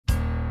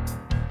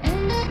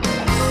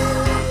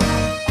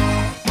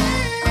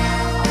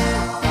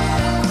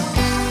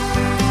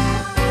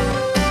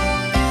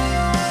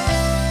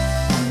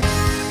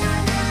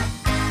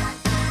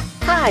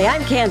Hi,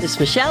 I'm Candice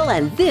Michel,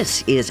 and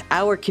this is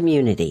Our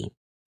Community.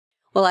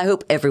 Well, I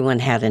hope everyone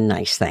had a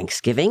nice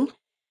Thanksgiving.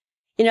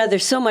 You know,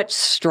 there's so much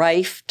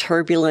strife,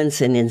 turbulence,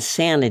 and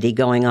insanity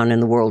going on in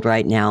the world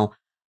right now,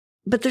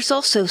 but there's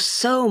also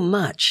so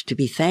much to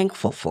be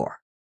thankful for.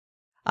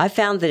 I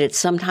found that it's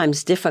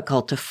sometimes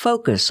difficult to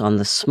focus on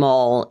the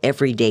small,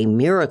 everyday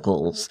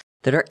miracles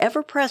that are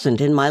ever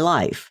present in my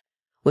life,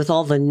 with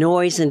all the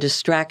noise and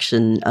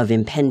distraction of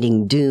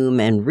impending doom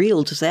and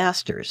real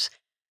disasters.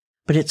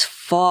 But it's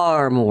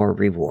far more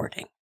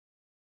rewarding.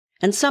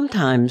 And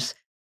sometimes,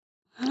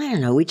 I don't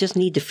know, we just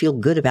need to feel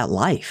good about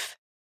life.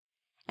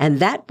 And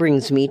that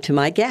brings me to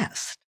my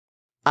guest.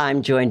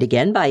 I'm joined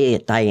again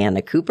by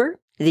Diana Cooper,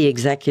 the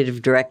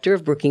Executive Director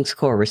of Brookings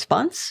Core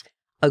Response,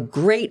 a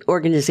great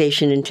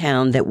organization in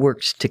town that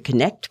works to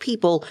connect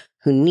people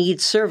who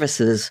need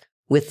services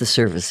with the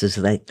services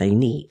that they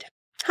need.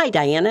 Hi,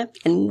 Diana,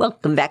 and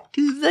welcome back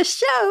to the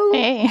show.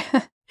 Hey.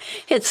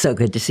 It's so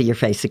good to see your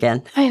face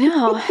again. I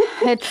know.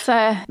 It's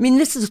I mean,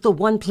 this is the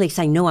one place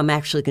I know I'm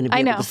actually going to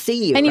be able to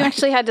see you. And you right?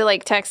 actually had to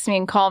text me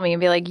and call me and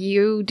be like,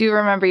 you do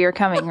remember you're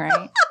coming,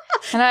 right?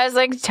 And I was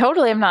like,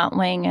 totally, I'm not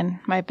laying in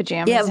my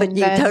pajamas. Yeah, but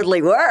you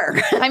totally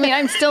were. I mean,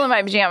 I'm still in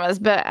my pajamas,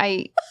 but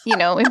I,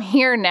 am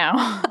here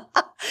now.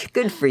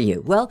 Good for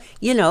you. Well,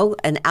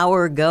 an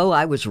hour ago,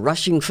 I was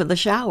rushing for the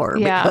shower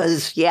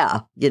because,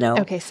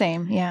 Okay,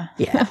 same, yeah.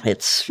 Yeah,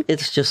 it's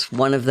just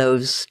one of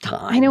those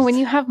times. I know when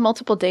you have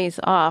multiple days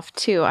off,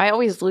 too, I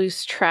always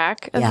lose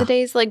track of the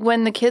days. Like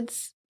when the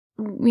kids,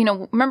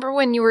 remember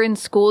when you were in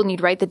school and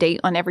you'd write the date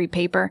on every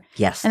paper?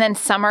 Yes. And then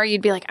summer,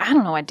 you'd be like, I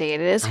don't know what day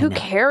it is. Who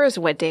cares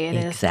what day it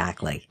is?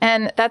 Exactly.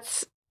 And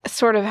that's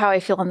sort of how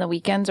I feel on the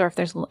weekends or if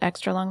there's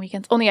extra long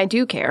weekends. Only I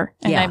do care.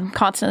 And I'm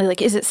constantly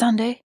like, is it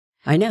Sunday?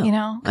 I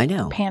know. I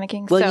know.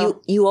 Panicking.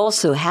 Well, you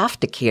also have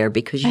to care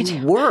because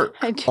you work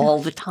all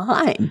the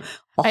time.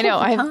 I know.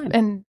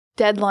 And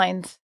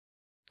deadlines,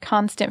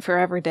 constant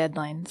forever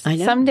deadlines. I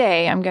know.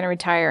 Someday I'm going to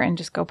retire and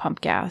just go pump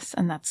gas.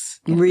 And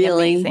that's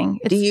really amazing.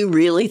 Do you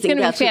really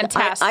think that's going to be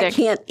fantastic? I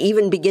can't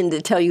even begin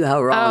to tell you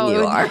how wrong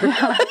you are.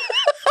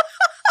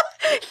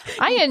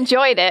 I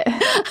enjoyed it.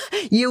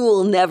 You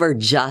will never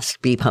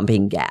just be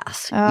pumping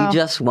gas. Oh, you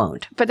just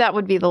won't. But that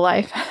would be the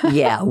life.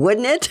 Yeah,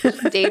 wouldn't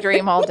it?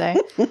 Daydream all day.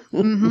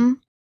 Mm-hmm.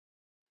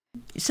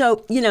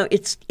 So,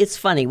 it's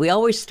funny. We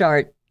always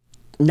start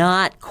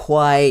not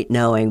quite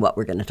knowing what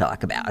we're going to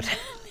talk about.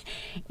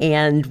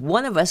 And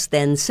one of us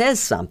then says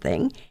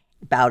something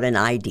about an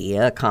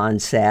idea, a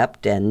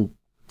concept, and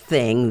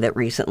thing that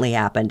recently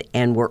happened,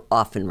 and we're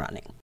off and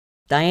running.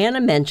 Diana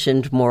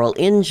mentioned moral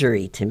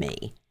injury to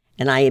me.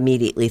 And I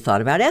immediately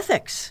thought about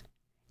ethics.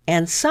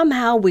 And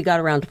somehow we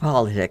got around to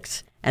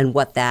politics and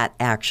what that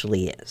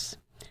actually is.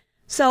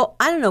 So,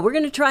 I don't know, we're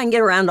going to try and get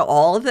around to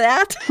all of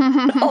that.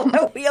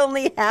 Although we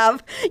only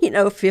have,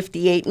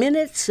 58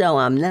 minutes, so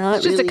I'm not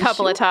It's just really a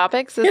couple sure. of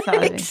topics. It's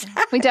not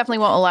Exactly. We definitely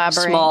won't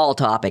elaborate. Small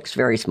topics,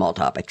 very small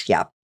topics,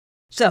 yeah.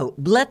 So,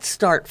 let's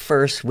start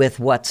first with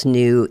what's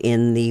new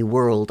in the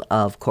world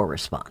of core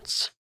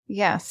response.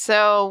 Yeah,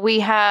 so we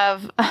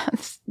have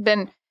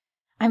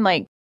I'm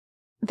like,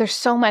 there's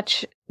so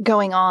much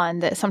going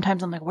on that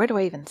sometimes I'm like, where do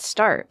I even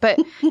start? But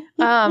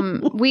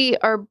we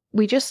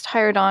just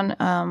hired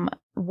on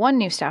one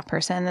new staff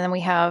person, and then we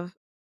have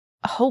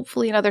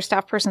hopefully another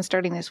staff person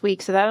starting this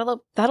week. So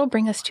that'll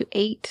bring us to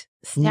 8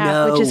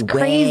 staff, which is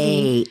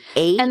crazy.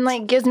 8?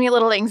 And gives me a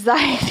little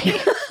anxiety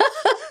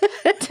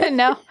to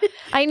know.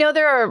 I know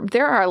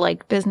there are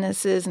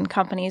businesses and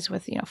companies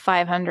with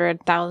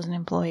 500,000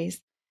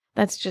 employees.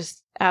 That's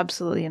just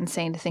absolutely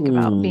insane to think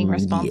about being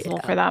responsible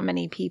for that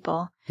many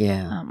people.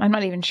 Yeah. I'm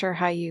not even sure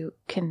how you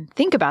can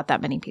think about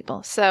that many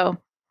people. So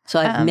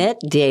I've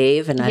met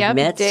Dave and I've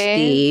met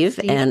Steve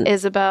and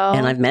Isabel.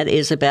 And I've met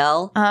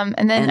Isabel.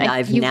 And then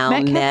I've now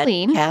met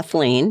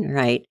Kathleen.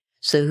 Right.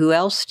 So who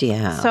else do you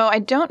have? So I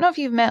don't know if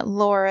you've met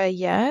Laura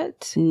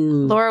yet.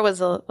 Laura was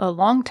a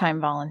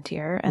longtime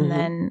volunteer. And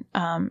then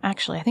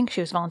actually, I think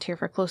she was volunteer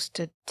for close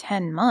to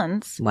 10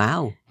 months.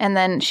 Wow. And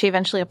then she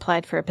eventually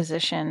applied for a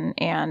position.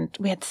 And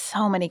we had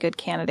so many good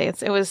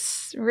candidates. It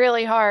was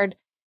really hard.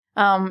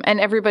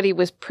 And everybody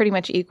was pretty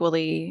much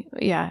equally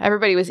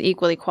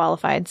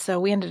qualified. So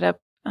we ended up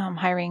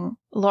hiring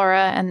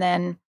Laura, and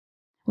then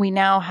we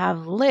now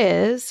have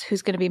Liz,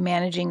 who's going to be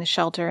managing the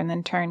shelter and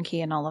then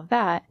turnkey and all of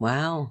that.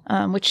 Wow.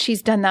 Which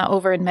she's done that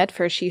over in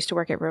Medford. She used to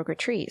work at Rogue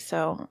Retreat.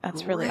 So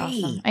that's really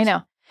awesome. I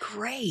know.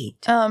 Great.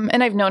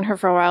 And I've known her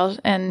for a while.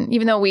 And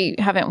even though we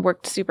haven't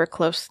worked super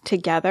close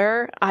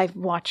together, I've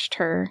watched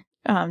her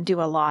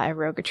do a lot at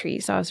Rogue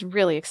Retreat. So I was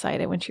really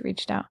excited when she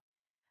reached out.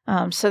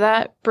 So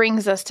that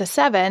brings us to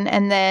 7.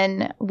 And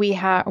then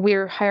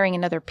we're hiring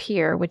another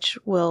peer, which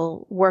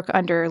will work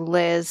under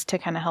Liz to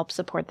kind of help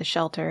support the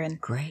shelter and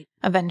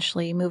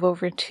eventually move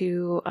over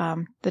to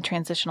the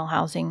transitional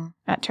housing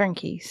at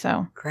Turnkey.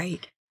 So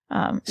great.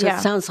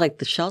 It sounds like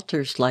the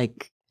shelter's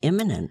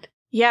imminent.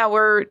 Yeah,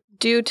 we're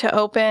due to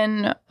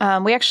open.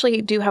 We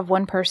actually do have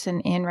one person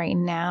in right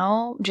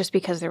now just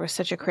because there was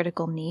such a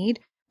critical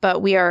need.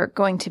 but we are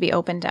going to be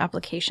open to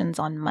applications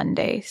on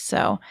Monday.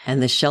 So,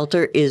 and the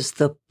shelter is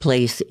the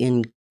place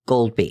in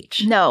Gold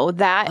Beach. No,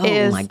 that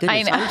is. Oh my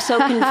goodness, I'm so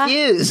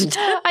confused.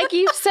 I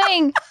keep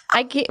saying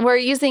we're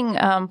using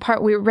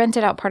we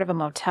rented out part of a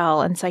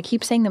motel, and so I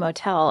keep saying the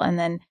motel, and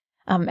then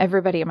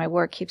everybody at my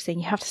work keeps saying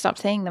you have to stop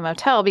saying the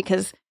motel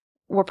because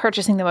we're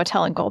purchasing the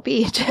motel in Gold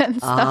Beach.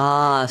 And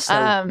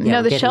so,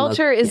 no, the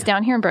shelter is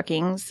down here in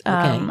Brookings.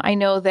 Okay. I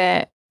know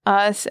that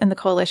us and the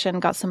coalition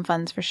got some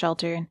funds for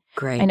shelter. And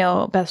great. I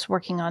know Beth's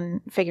working on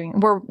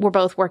we're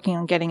both working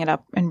on getting it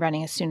up and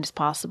running as soon as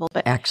possible.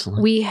 But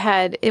excellent.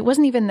 It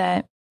wasn't even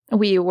that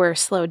we were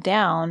slowed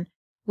down.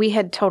 We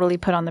had totally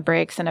put on the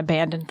brakes and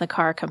abandoned the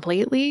car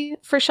completely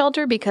for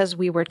shelter because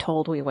we were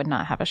told we would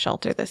not have a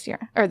shelter this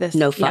year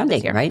no funding,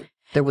 this year. Right?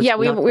 There was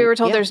we were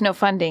told there's no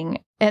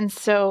funding. And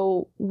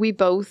so we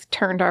both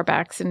turned our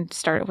backs and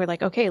we're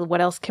like, okay, what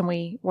else can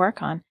we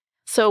work on?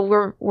 So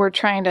we're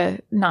trying to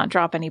not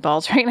drop any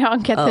balls right now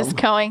and get this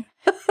going.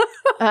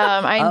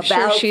 I'm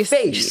sure she's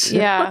face.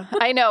 Yeah,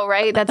 I know,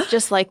 right? That's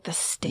just like the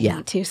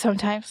state too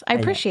sometimes. I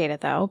appreciate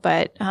it though,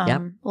 but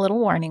a little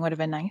warning would have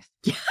been nice.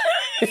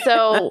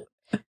 So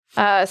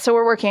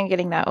we're working on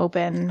getting that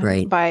open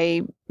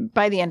by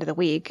the end of the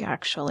week,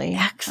 actually.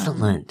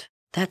 Excellent.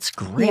 That's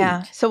great.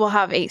 Yeah. So we'll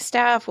have 8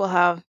 staff. We'll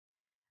have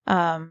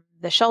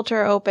the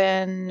shelter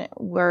open.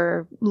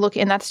 We're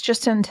looking, and that's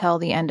just until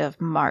the end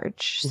of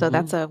March. So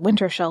that's a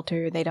winter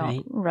shelter. They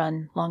don't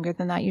run longer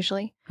than that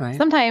usually. Right.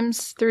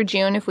 Sometimes through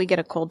June if we get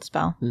a cold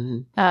spell.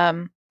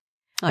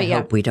 I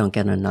hope we don't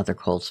get another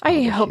cold spell.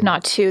 I hope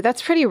not too.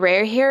 That's pretty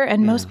rare here,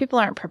 and most people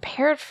aren't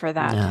prepared for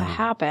that to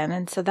happen.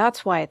 And so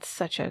that's why it's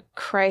such a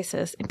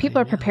crisis. And people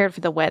are prepared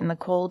for the wet and the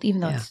cold,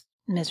 even though it's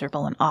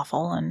miserable and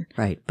awful. And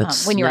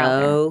but when you're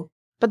out there.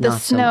 But the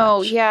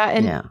snow,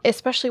 so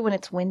especially when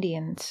it's windy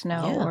and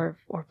snow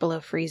or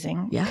below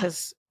freezing,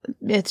 because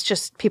it's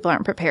just people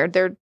aren't prepared.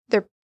 They're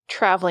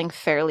traveling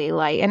fairly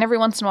light, and every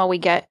once in a while we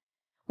get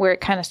where it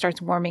kind of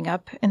starts warming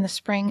up in the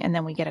spring, and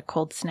then we get a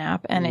cold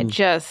snap, and it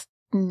just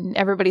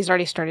everybody's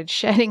already started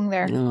shedding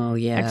their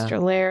extra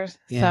layers.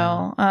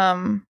 So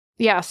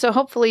so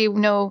hopefully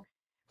no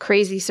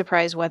crazy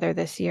surprise weather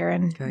this year,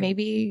 and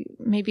maybe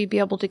be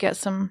able to get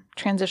some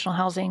transitional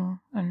housing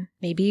and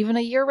maybe even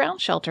a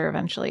year-round shelter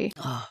eventually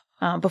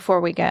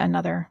before we get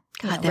another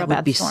that real would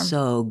bad be storm.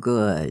 So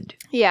good.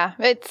 Yeah,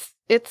 it's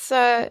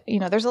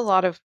there's a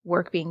lot of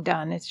work being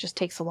done. It just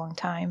takes a long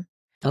time.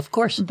 Of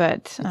course,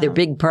 but they're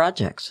big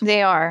projects.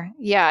 They are,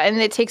 and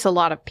it takes a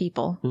lot of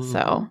people.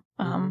 So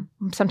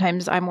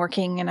sometimes I'm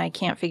working and I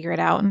can't figure it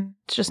out, and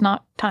it's just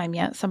not time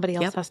yet. Somebody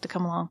else has to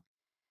come along.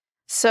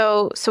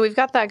 So we've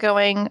got that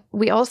going.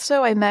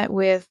 I met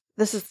with,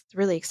 this is a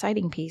really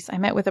exciting piece. I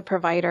met with a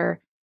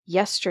provider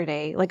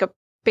yesterday, like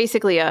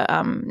basically a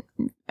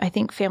I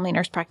think family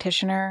nurse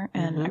practitioner.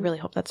 And I really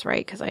hope that's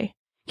right because I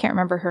can't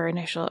remember her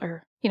initial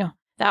or,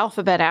 the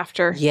alphabet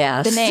after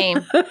the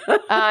name.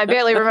 I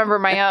barely remember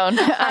my own.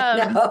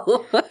 I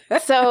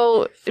know.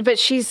 But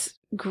she's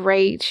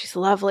great. She's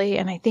lovely.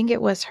 And I think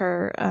it was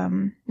her,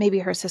 maybe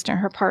her sister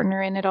and her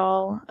partner in it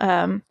all.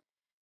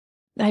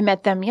 I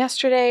met them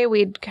yesterday.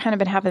 We'd kind of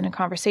been having a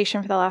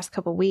conversation for the last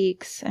couple of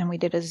weeks, and we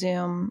did a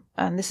Zoom.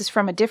 This is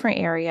from a different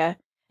area,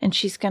 and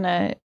she's going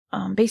to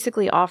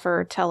basically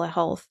offer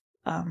telehealth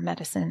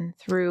medicine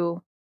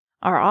through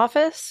our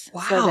office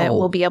so that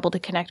we'll be able to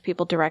connect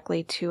people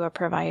directly to a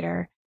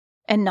provider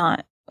and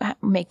not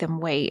make them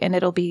wait. And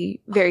it'll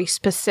be very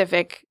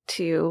specific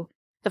to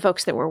the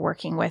folks that we're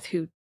working with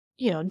who,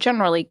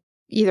 generally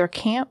either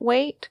can't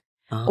wait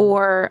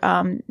or,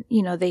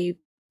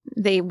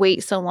 they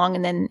wait so long,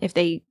 and then if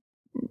they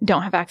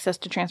don't have access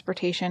to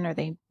transportation or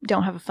they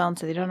don't have a phone,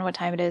 so they don't know what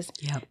time it is,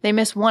 they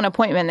miss one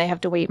appointment, they have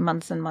to wait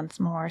months and months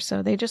more.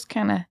 So they just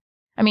kind of,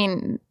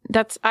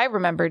 I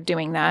remember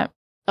doing that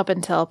up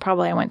until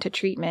probably I went to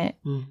treatment.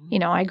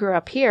 I grew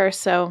up here,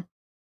 so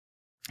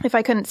if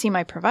I couldn't see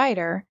my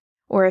provider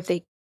or if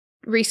they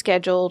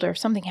rescheduled or if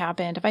something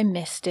happened, if I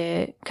missed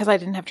it because I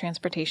didn't have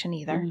transportation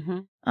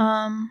either,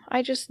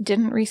 I just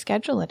didn't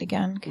reschedule it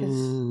again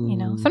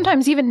because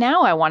sometimes even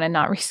now I want to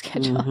not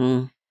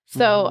reschedule.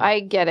 So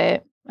I get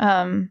it.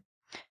 And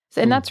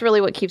that's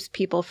really what keeps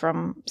people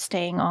from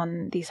staying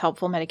on these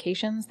helpful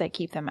medications that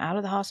keep them out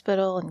of the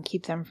hospital and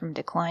keep them from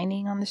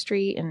declining on the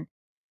street. And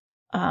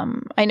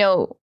I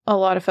know a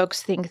lot of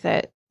folks think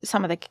that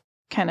some of the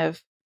kind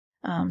of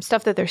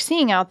stuff that they're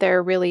seeing out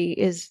there really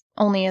is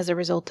only as a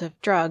result of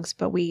drugs,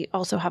 but we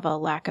also have a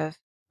lack of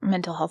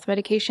mental health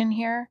medication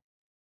here.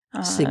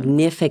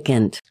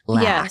 Significant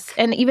lack. Yes.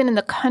 And even in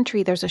the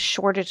country, there's a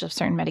shortage of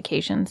certain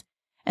medications.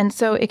 And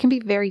so it can be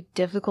very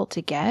difficult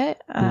to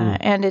get.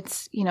 And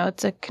it's,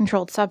 it's a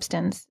controlled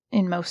substance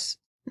in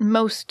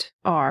most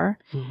are.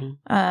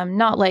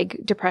 Not like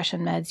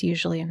depression meds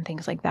usually and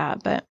things like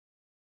that. But,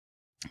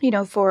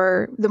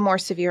 for the more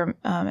severe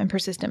and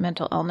persistent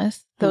mental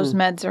illness, those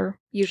meds are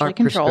usually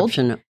controlled.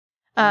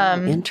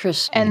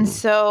 Interesting. And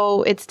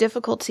so it's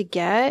difficult to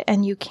get,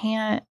 and you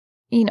can't,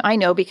 I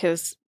know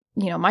because,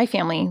 my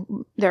family,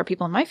 there are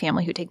people in my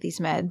family who take these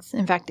meds,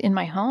 in fact, in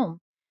my home.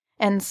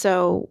 And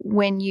so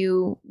when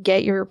you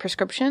get your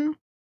prescription,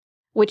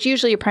 which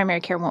usually your primary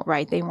care won't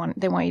write, they want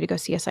you to go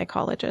see a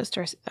psychologist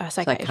or a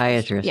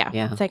psychiatrist.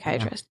 Yeah.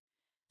 Psychiatrist.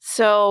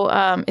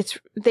 So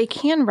they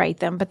can write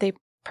them, but they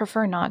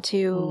prefer not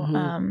to.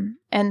 Mm-hmm.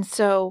 And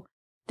so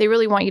they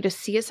really want you to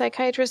see a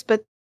psychiatrist.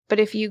 But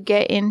if you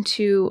get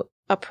into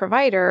a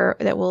provider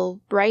that will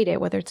write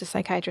it, whether it's a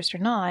psychiatrist or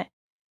not,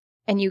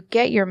 and you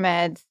get your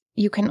meds,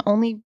 you can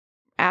only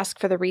ask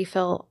for the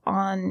refill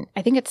on,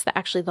 I think it's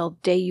actually the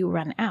day you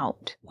run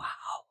out. Wow.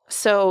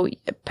 So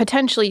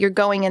potentially you're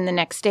going in the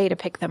next day to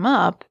pick them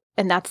up,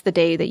 and that's the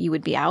day that you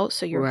would be out.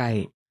 So you're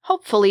right.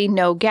 Hopefully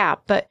no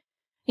gap. But,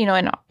 in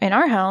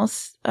our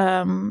house,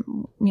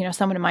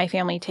 someone in my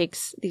family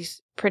takes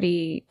these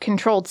pretty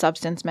controlled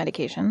substance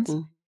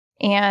medications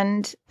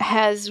and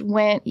has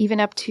went even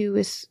up to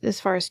as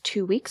far as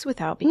 2 weeks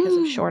without because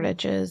of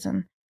shortages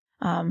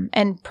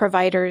and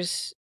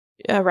providers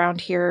around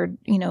here.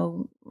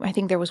 I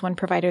think there was one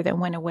provider that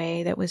went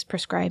away that was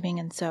prescribing.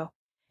 And so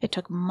it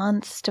took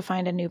months to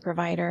find a new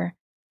provider.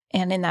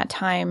 And in that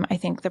time, I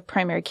think the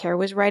primary care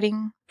was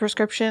writing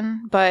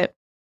prescription, but,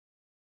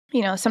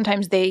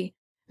 sometimes they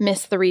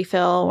miss the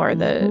refill or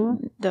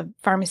the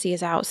pharmacy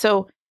is out.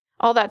 So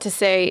all that to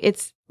say,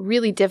 it's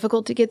really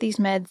difficult to get these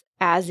meds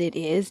as it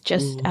is,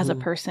 just as a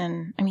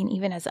person. I mean,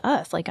 even as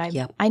us, like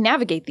I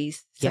navigate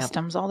these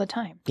systems all the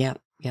time. Yeah.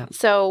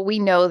 So we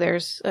know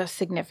there's a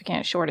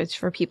significant shortage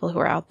for people who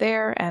are out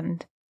there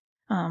and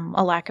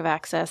a lack of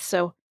access.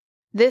 So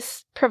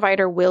this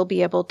provider will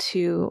be able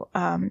to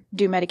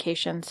do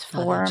medications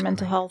for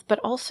mental health, but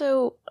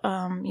also,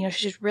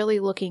 she's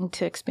really looking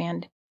to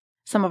expand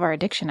some of our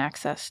addiction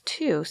access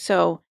too.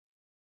 So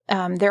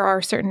there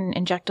are certain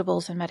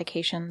injectables and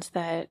medications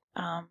that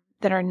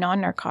are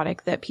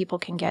non-narcotic that people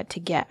can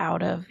get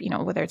out of,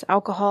 whether it's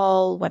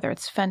alcohol, whether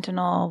it's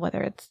fentanyl,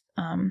 whether it's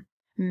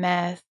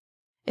meth.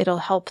 It'll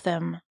help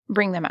them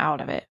bring them out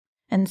of it.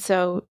 And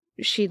so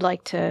she'd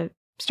like to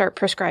start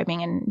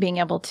prescribing and being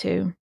able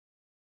to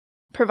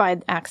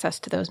provide access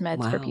to those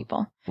meds for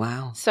people.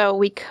 Wow. So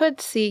we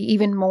could see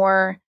even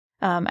more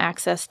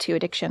access to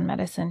addiction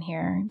medicine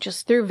here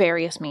just through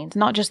various means,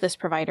 not just this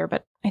provider,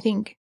 but I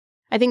think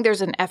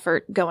there's an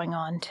effort going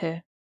on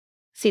to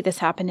see this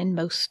happen in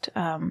most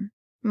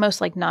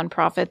like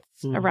nonprofits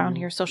around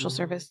here, social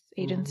service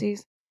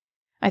agencies.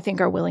 I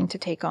think are willing to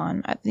take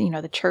on,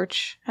 the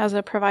church has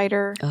a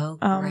provider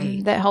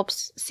that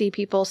helps see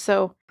people.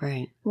 So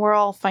we're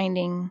all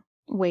finding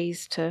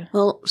ways to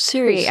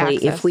seriously,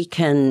 if we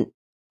can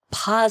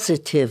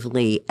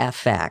positively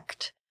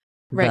affect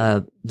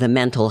the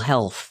mental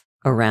health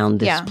around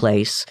this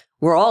place,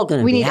 we're all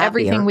going to be We need happier.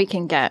 everything we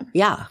can get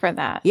for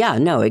that. Yeah,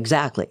 no,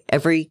 exactly.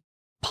 Every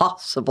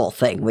possible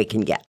thing we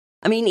can get.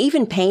 I mean,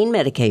 even pain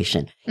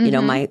medication.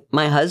 My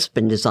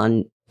husband is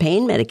on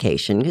pain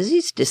medication because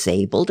he's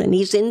disabled and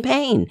he's in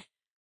pain.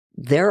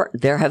 There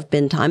have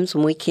been times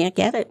when we can't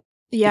get it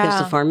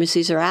because the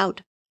pharmacies are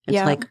out. It's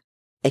like,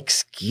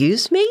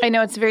 excuse me? I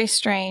know, it's very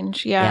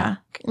strange. I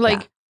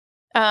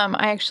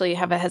actually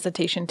have a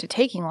hesitation to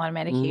taking a lot of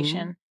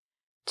medication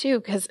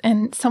too,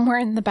 and somewhere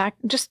in the back,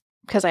 just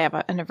because I have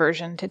an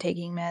aversion to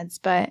taking meds,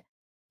 but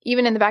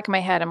even in the back of my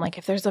head, I'm like,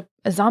 if there's a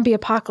zombie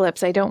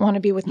apocalypse, I don't want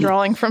to be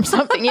withdrawing from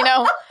something,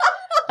 I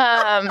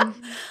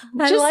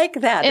like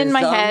that. In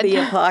my head. Zombie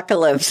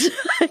apocalypse.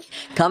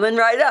 Coming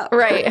right up.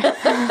 Right.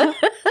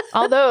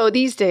 Although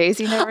these days,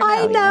 you never know.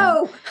 I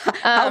know.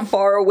 How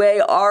far away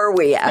are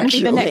we,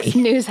 actually? The next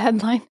news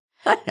headline.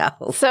 I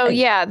know. So,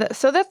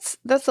 so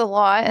that's a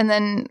lot. And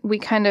then we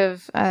kind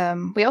of,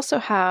 we also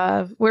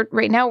have,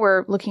 right now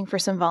we're looking for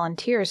some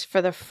volunteers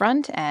for the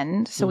front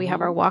end. So we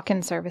have our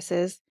walk-in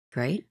services.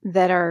 Great.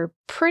 That are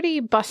pretty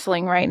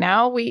bustling right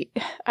now.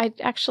 I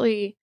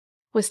actually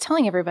was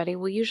telling everybody,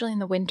 usually in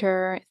the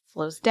winter, it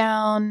slows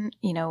down,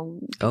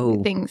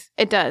 things.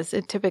 It does.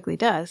 It typically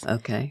does.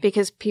 Okay.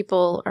 Because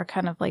people are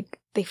kind of like,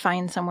 they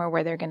find somewhere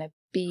where they're going to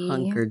be.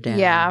 Hunkered down.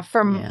 Yeah.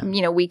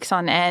 Weeks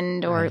on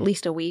end or at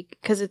least a week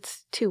because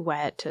it's too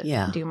wet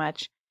to do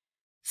much.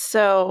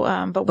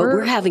 So, but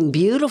we're having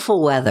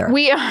beautiful weather.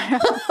 We are.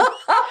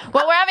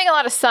 Well, we're having a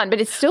lot of sun,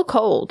 but it's still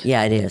cold.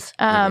 Yeah, it is.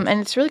 And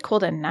it's really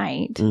cold at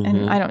night.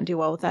 And I don't do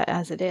well with that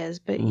as it is.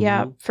 But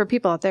for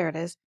people out there, it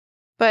is.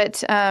 But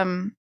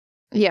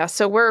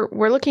so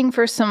we're looking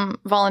for some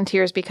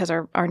volunteers because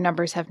our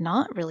numbers have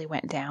not really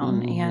went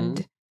down.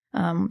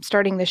 And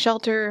starting the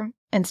shelter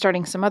and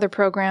starting some other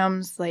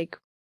programs, like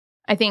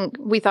I think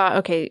we thought,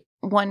 okay,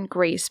 one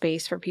great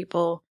space for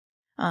people.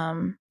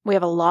 We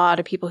have a lot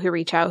of people who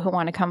reach out who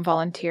want to come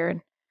volunteer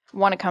and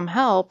want to come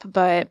help,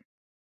 but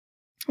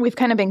we've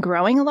kind of been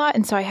growing a lot.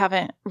 And so I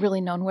haven't really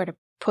known where to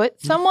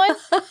put someone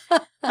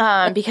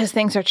because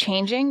things are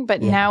changing.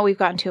 But now we've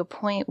gotten to a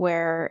point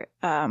where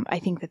I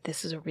think that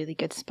this is a really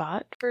good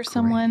spot for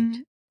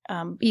someone,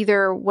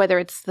 either whether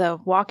it's the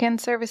walk-in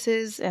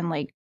services and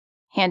like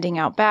handing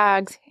out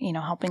bags,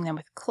 helping them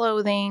with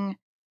clothing,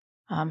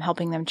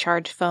 helping them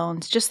charge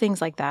phones, just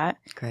things like that.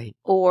 Great.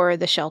 Or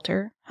the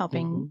shelter,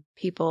 helping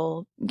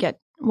people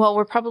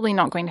we're probably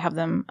not going to have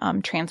them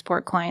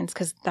transport clients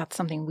because that's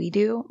something we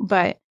do.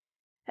 But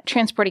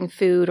transporting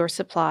food or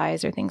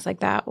supplies or things like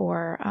that,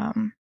 or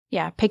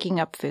picking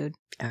up food.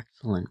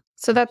 Excellent.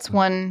 So that's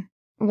one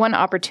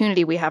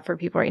opportunity we have for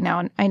people right now.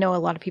 And I know a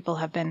lot of people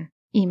have been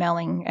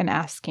emailing and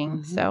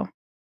asking. So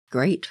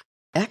great.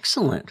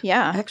 Excellent.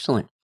 Yeah.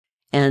 Excellent.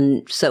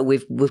 And so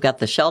we've got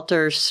the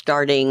shelter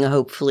starting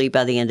hopefully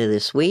by the end of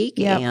this week.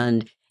 Yep.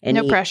 And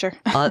no pressure.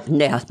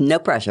 No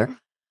pressure.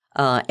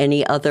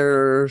 Any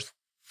other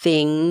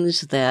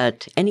things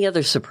any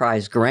other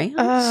surprise grants?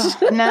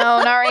 No,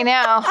 not right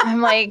now.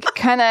 I'm like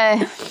kind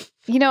of,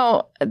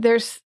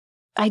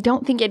 I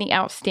don't think any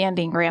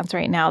outstanding grants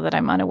right now that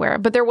I'm unaware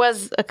of. But there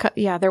was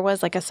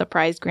like a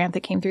surprise grant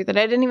that came through that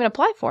I didn't even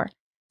apply for.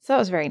 So that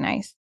was very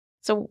nice.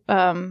 So,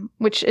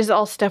 which is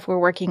all stuff we're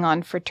working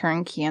on for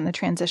turnkey and the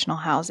transitional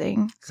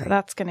housing. So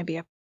that's going to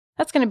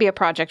be a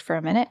project for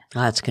a minute.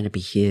 Oh, that's going to be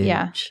huge.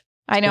 Yeah.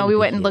 I know we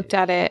went and looked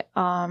at it,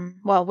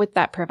 with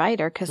that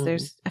provider, because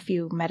there's a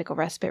few medical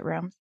respite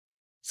rooms.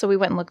 So we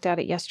went and looked at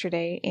it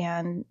yesterday,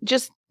 and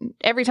just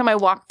every time I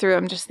walk through,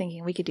 I'm just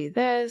thinking we could do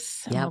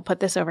this, and we'll put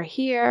this over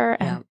here.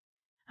 And,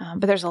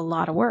 but there's a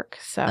lot of work.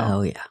 So.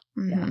 Oh, yeah.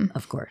 Yeah,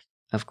 of course.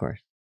 Of course.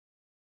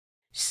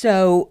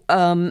 So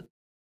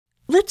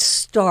let's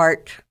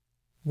start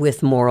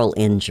with moral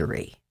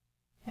injury,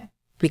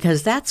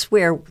 because that's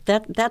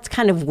that's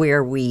kind of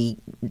where we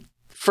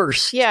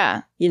first,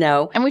 and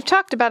we've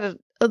talked about it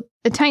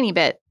a tiny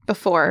bit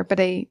before, but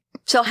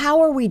so how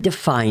are we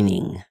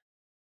defining?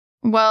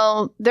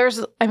 Well, there's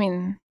a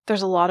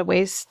lot of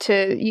ways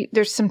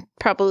there's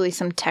probably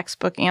some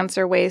textbook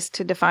answer ways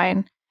to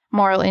define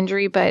moral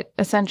injury, but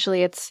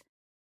essentially it's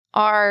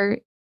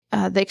the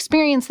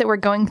experience that we're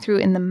going through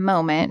in the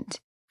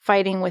moment,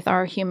 fighting with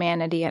our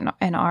humanity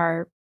and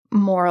our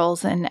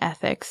morals and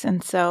ethics.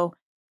 And so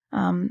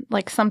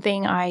like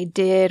something I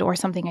did or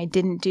something I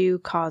didn't do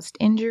caused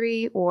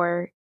injury,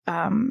 or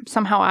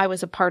somehow I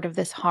was a part of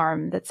this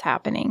harm that's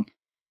happening.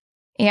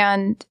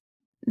 And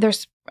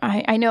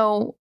I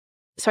know,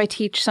 so I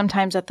teach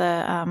sometimes at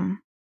the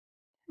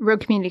Road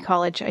Community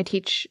College. I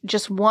teach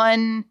just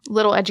one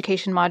little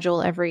education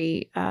module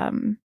every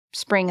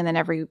spring and then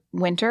every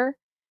winter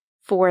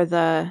for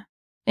the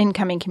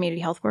incoming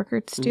community health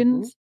worker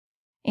students.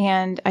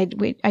 And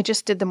I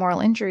just did the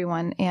moral injury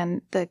one,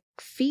 and the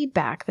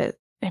feedback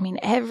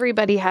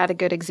everybody had a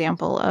good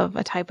example of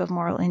a type of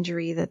moral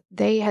injury that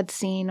they had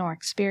seen or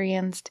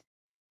experienced.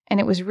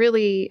 And it was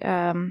really,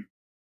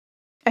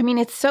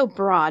 it's so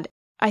broad.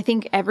 I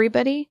think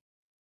everybody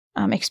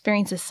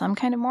experiences some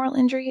kind of moral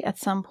injury at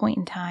some point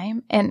in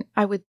time. And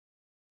I would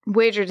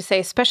wager to say,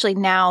 especially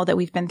now that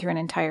we've been through an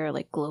entire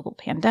global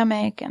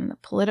pandemic and the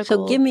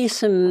political. So give me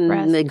some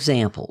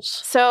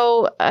examples.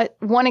 So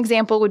one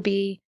example would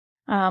be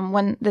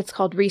one that's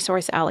called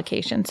resource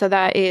allocation. So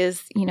that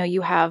is,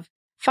 you have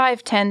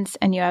 5 tents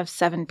and you have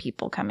 7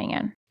 people coming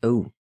in.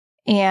 Oh.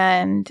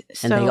 And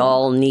they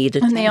all need a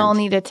tent. And they all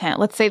need a tent.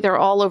 Let's say they're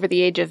all over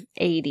the age of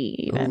 80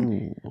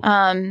 even.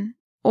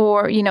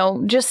 Or,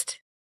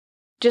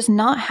 just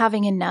not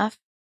having enough.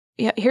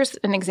 Yeah, here's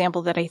an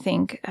example that I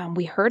think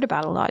we heard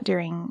about a lot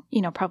during,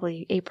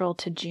 probably April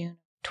to June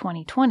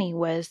 2020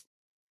 was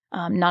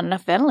not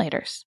enough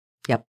ventilators.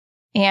 Yep.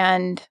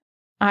 And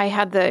I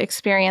had the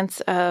experience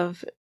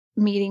of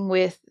meeting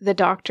with the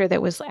doctor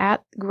that was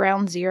at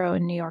ground zero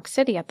in New York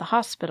City at the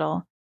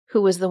hospital,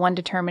 who was the one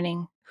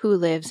determining who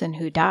lives and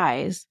who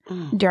dies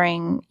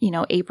during,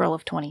 April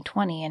of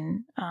 2020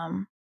 and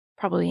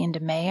probably into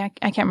May. I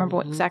can't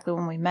remember exactly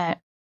when we met.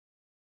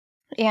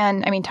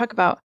 And talk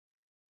about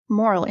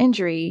moral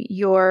injury.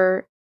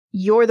 You're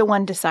the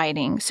one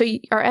deciding. So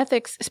our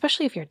ethics,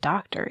 especially if you're a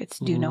doctor, it's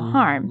do no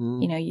harm.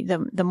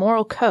 The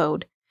moral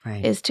code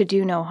is to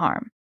do no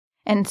harm.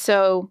 And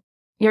so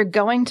you're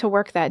going to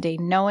work that day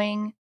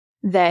knowing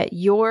that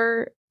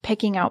you're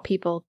picking out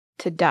people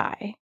to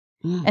die.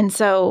 And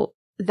so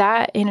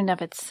that in and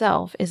of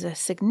itself is a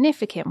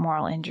significant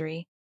moral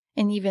injury,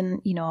 and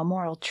even, a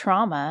moral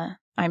trauma,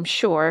 I'm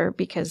sure,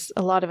 because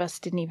a lot of us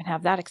didn't even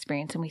have that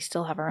experience, and we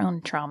still have our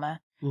own trauma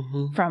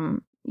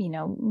from,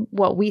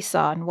 what we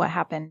saw and what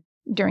happened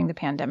during the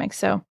pandemic.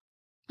 So,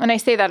 and I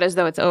say that as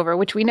though it's over,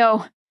 which we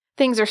know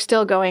things are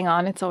still going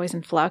on. It's always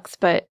in flux,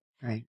 but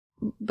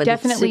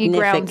definitely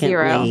ground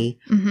zero.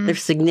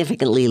 There's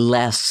significantly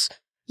less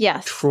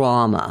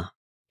trauma.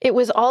 It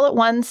was all at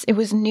once. It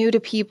was new to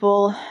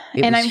people.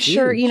 And I'm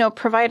sure,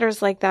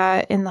 providers like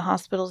that in the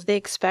hospitals, they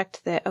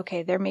expect that,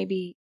 okay, there may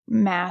be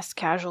mass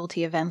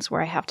casualty events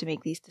where I have to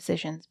make these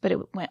decisions, but it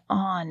went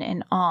on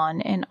and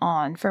on and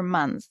on for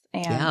months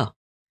and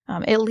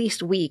at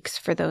least weeks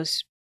for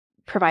those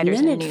providers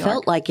in New York. And then it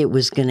felt like it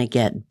was going to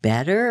get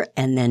better,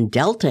 and then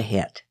Delta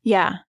hit.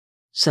 Yeah.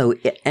 So,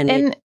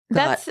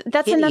 that's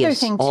another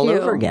thing too. All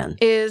over again.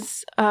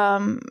 Is,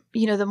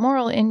 the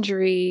moral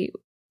injury,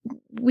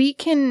 we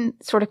can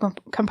sort of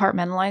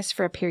compartmentalize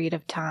for a period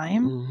of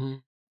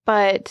time,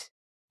 but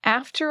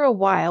after a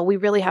while, we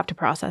really have to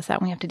process that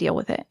and we have to deal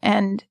with it.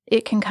 And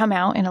it can come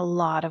out in a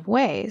lot of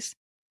ways.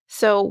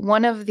 So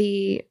one of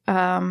the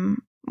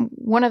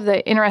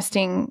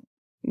interesting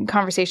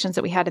conversations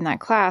that we had in that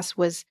class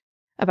was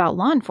about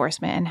law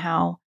enforcement and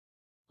how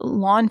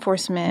law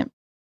enforcement,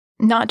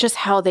 not just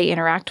how they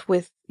interact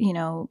with,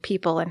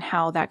 people and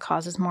how that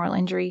causes moral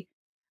injury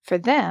for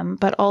them,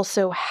 but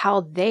also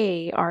how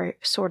they are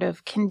sort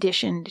of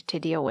conditioned to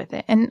deal with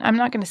it. And I'm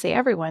not going to say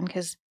everyone,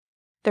 because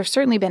there's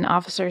certainly been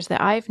officers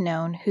that I've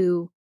known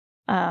who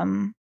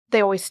they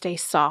always stay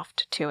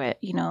soft to it.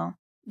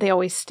 They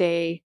always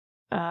stay,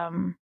 I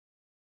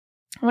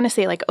want to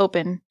say like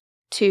open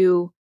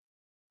to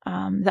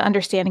the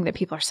understanding that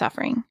people are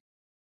suffering.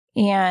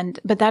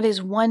 But that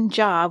is one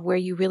job where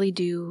you really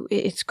do,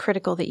 it's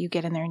critical that you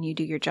get in there and you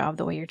do your job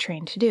the way you're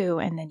trained to do,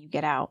 and then you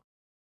get out.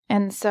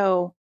 And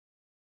so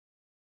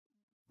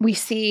we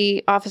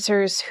see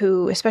officers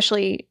who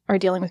especially are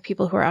dealing with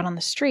people who are out on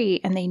the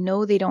street and they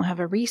know they don't have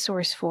a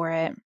resource for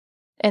it.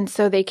 And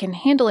so they can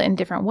handle it in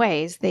different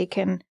ways. They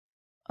can,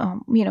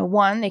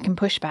 one, they can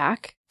push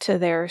back to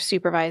their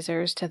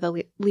supervisors, to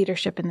the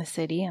leadership in the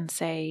city and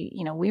say,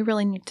 we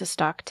really need to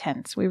stock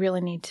tents. We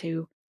really need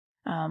to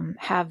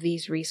have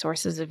these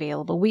resources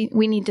available.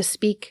 We need to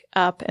speak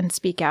up and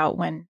speak out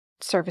when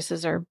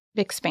services are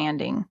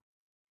expanding.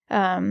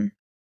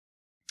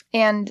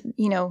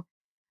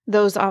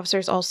 Those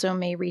officers also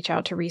may reach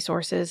out to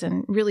resources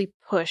and really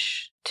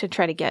push to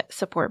try to get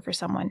support for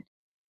someone.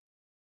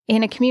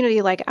 In a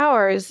community like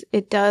ours,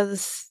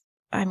 it's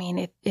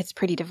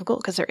pretty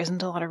difficult because there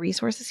isn't a lot of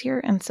resources here.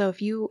 And so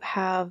if you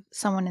have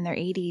someone in their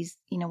 80s,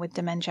 with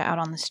dementia out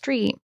on the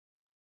street,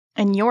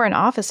 and you're an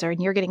officer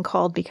and you're getting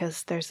called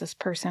because there's this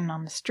person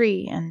on the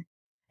street and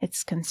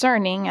it's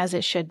concerning, as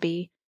it should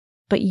be,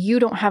 but you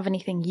don't have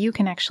anything you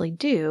can actually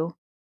do,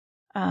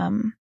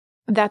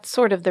 that's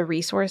sort of the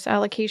resource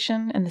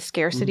allocation and the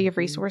scarcity of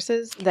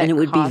resources. And it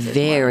would be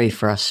very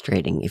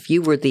frustrating if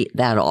you were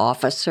that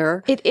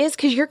officer. It is,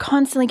 because you're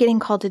constantly getting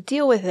called to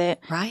deal with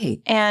it.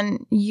 Right.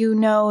 And you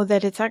know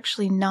that it's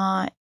actually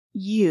not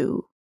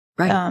you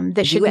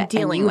that should be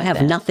dealing with it. You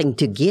have nothing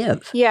to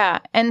give. Yeah.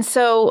 And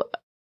so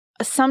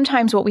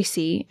sometimes what we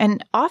see,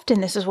 and often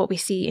this is what we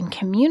see in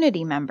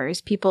community members,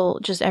 people,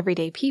 just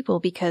everyday people,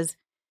 because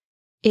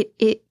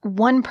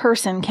one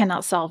person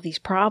cannot solve these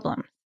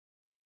problems.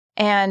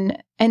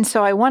 And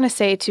so I want to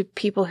say to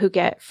people who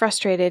get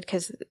frustrated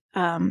because,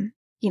 again,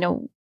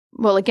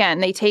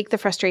 they take the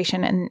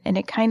frustration and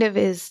it kind of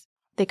is,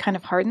 they kind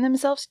of harden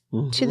themselves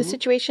to the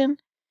situation.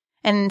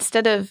 And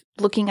instead of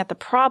looking at the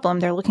problem,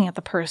 they're looking at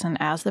the person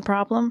as the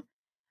problem.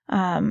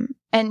 And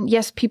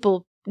yes,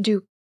 people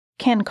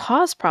can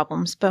cause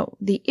problems, but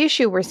the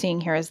issue we're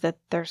seeing here is that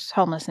there's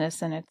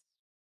homelessness and it's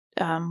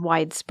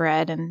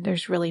widespread and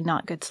there's really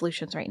not good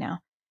solutions right now.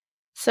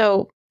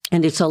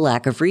 And it's a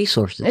lack of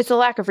resources. It's a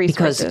lack of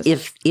resources.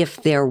 Because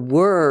if there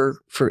were,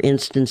 for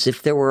instance,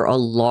 if there were a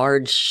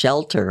large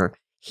shelter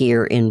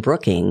here in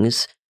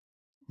Brookings,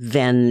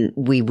 then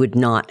we would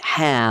not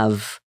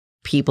have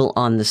people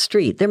on the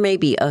street. There may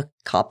be a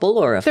couple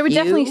or a few. There would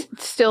definitely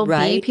still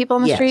be people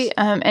on the street,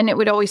 and it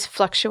would always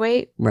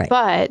fluctuate. Right.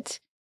 But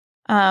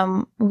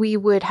we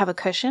would have a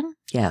cushion.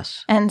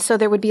 Yes. And so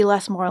there would be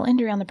less moral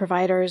injury on the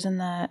providers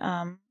and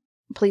the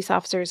police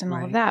officers and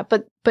all of that.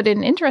 But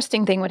an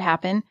interesting thing would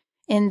happen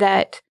in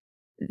that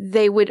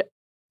they would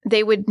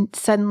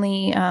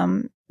suddenly,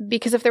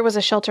 because if there was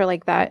a shelter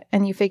like that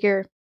and you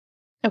figure,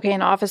 okay,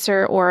 an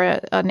officer or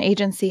an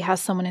agency has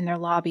someone in their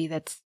lobby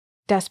that's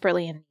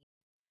desperately in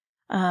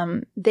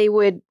need, they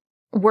would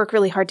work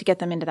really hard to get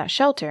them into that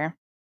shelter,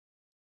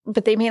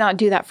 but they may not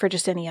do that for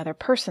just any other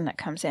person that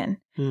comes in.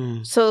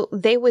 So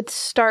they would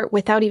start,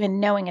 without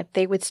even knowing it,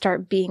 they would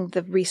start being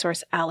the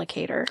resource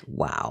allocator.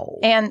 Wow.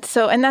 And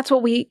that's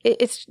what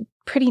it's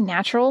pretty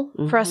natural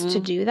for us to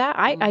do that.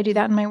 I do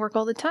that in my work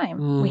all the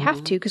time. We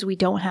have to, because we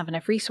don't have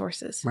enough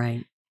resources.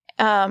 Right.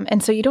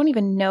 And so you don't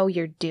even know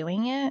you're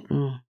doing it.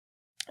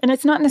 And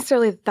it's not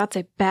necessarily that that's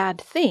a bad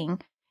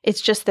thing.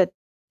 It's just that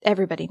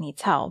everybody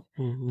needs help.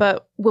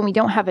 But when we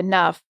don't have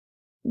enough,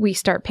 we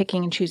start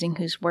picking and choosing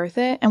who's worth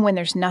it. And when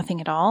there's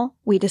nothing at all,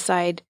 we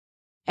decide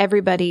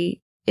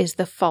everybody is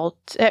the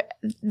fault.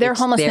 Their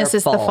homelessness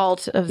is the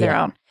fault of their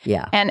own.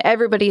 Yeah. And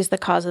everybody is the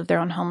cause of their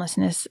own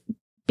homelessness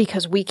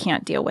because we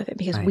can't deal with it,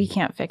 because we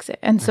can't fix it.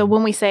 And so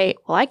when we say,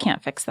 well, I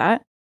can't fix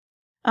that,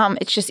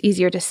 it's just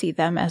easier to see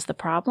them as the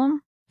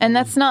problem. And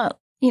that's not,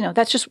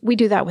 that's just, we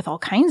do that with all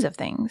kinds of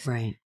things.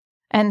 Right.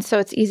 And so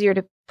it's easier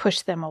to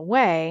push them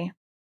away.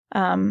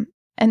 And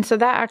so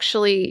that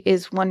actually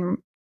is one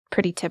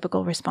pretty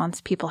typical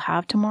response people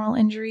have to moral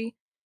injury.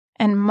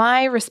 And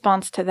my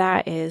response to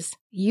that is,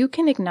 you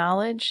can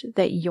acknowledge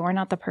that you're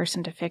not the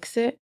person to fix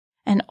it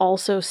and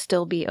also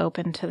still be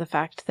open to the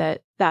fact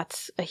that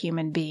that's a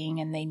human being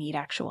and they need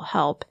actual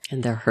help.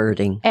 And they're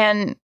hurting.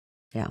 And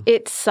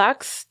it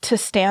sucks to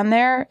stand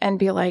there and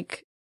be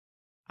like,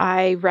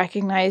 I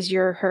recognize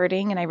you're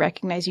hurting and I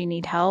recognize you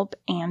need help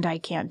and I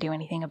can't do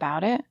anything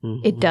about it.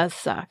 It does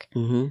suck.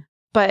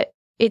 But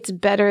it's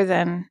better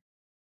than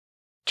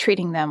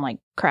treating them like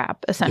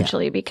crap,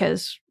 essentially,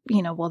 because,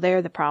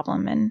 they're the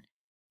problem. And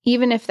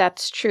even if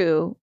that's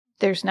true,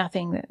 there's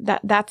nothing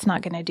that's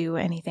not going to do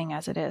anything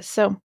as it is.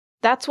 So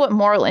that's what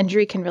moral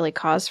injury can really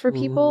cause for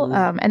people.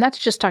 And that's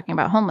just talking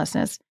about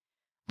homelessness.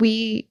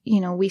 We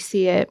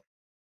see it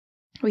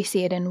We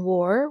see it in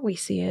war. We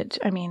see it,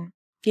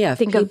 Yeah,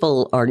 think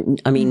people are,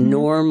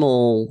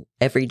 normal,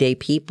 everyday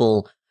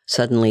people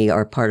suddenly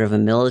are part of a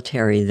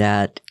military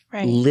that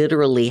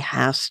literally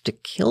has to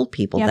kill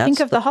people. Yeah, That's think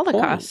of the point.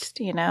 Holocaust,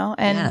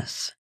 and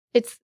yes.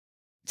 It's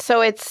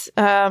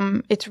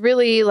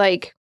really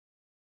like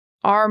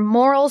our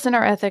morals and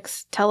our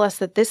ethics tell us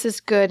that this is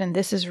good and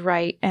this is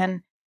right.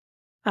 And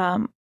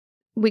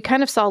we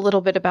kind of saw a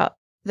little bit about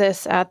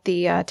this at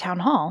the town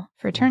hall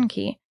for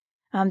Turnkey.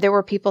 There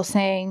were people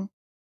saying,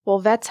 well,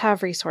 vets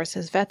have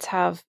resources, vets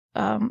have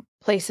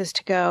places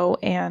to go,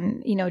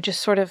 and,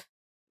 just sort of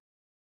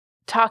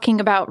talking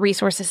about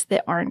resources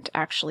that aren't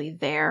actually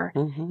there.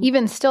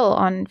 Even still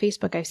on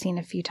Facebook, I've seen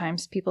a few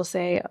times people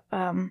say,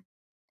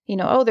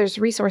 oh, there's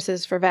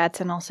resources for vets.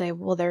 And I'll say,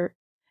 well,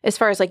 as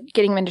far as like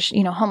getting them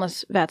into,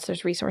 homeless vets,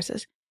 there's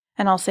resources.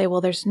 And I'll say,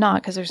 well, there's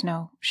not because there's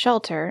no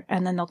shelter.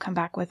 And then they'll come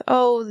back with,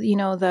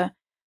 the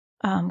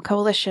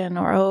Coalition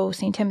or,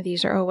 St.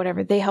 Timothy's or,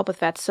 whatever, they help with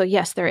vets. So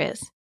yes, there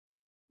is.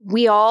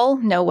 We all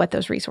know what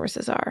those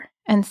resources are.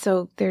 And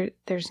so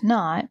there's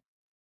not.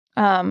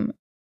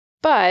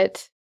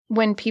 But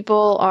when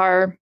people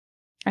are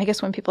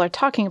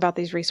talking about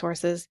these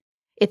resources,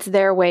 it's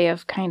their way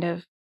of kind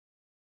of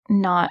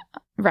not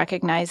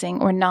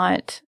recognizing or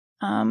not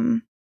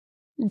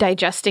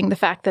digesting the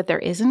fact that there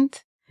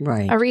isn't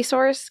a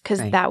resource, because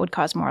that would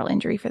cause moral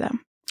injury for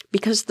them.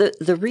 Because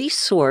the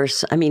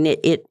resource,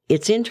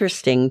 it's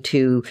interesting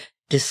to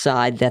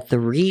decide that the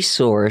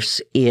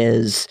resource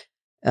is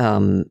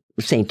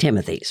St.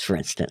 Timothy's, for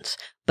instance.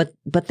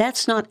 But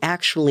that's not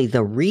actually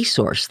the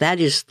resource.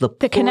 That is the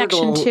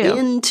connection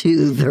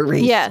into the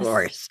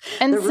resource. Yes.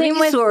 And the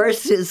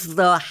resource is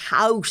the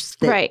house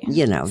that,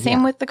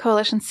 Same with the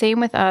Coalition,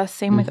 same with us,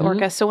 same with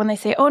Orca. So when they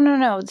say, oh,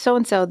 no,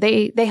 so-and-so,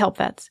 they help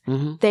vets.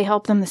 They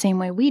help them the same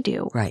way we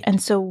do. Right.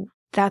 And so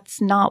that's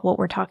not what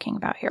we're talking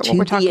about here. What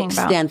we're talking about. To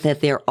the extent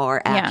that there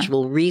are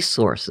actual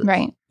resources.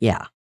 Right.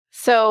 Yeah.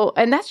 So,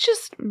 and that's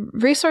just,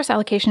 resource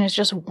allocation is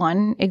just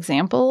one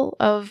example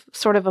of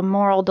sort of a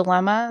moral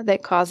dilemma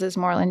that causes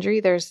moral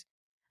injury. There's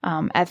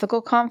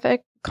ethical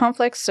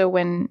conflicts. So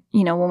when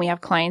we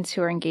have clients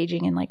who are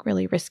engaging in like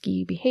really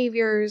risky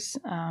behaviors,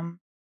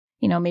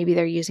 maybe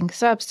they're using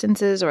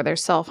substances or they're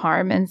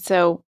self-harm. And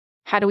so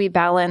how do we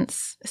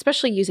balance,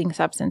 especially using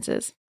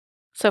substances?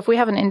 So if we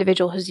have an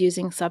individual who's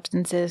using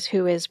substances,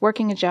 who is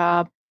working a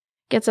job,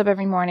 gets up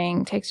every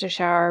morning, takes a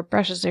shower,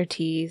 brushes their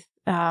teeth,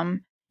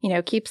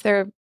 keeps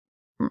their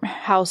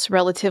house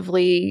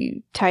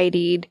relatively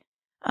tidied,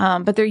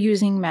 but they're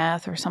using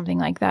meth or something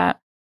like that.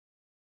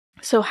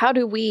 So how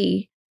do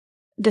we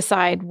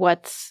decide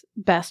what's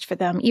best for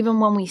them, even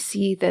when we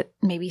see that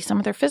maybe some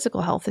of their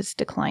physical health is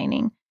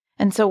declining?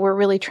 And so we're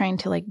really trying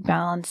to like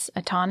balance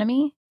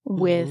autonomy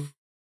with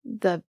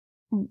the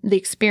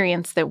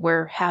experience that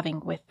we're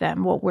having with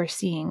them, what we're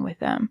seeing with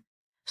them.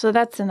 So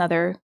that's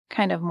another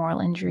kind of moral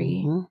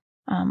injury.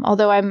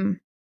 Although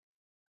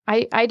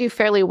I do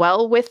fairly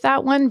well with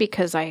that one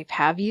because I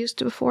have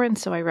used before, and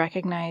so I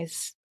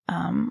recognize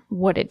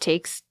what it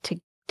takes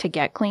to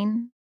get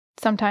clean.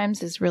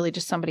 Sometimes is really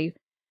just somebody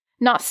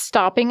not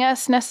stopping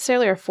us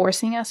necessarily or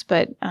forcing us,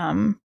 but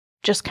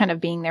just kind of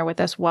being there with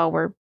us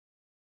while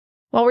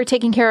we're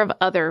taking care of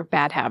other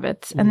bad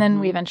habits, and then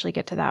we eventually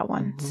get to that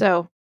one.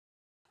 So,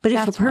 but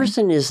if a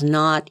person is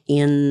not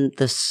in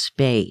the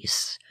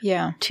space,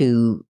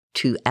 to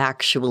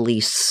actually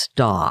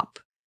stop,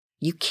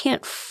 you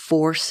can't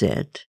force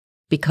it.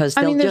 Because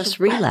they'll just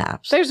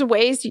relapse. There's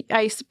ways,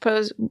 I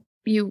suppose,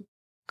 you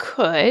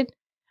could.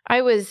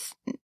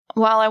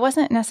 While I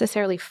wasn't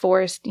necessarily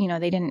forced,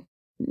 they didn't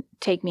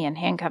take me in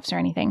handcuffs or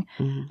anything.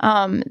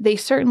 They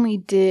certainly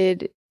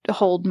did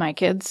hold my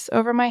kids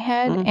over my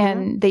head,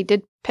 and they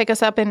did pick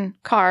us up in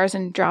cars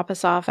and drop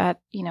us off at,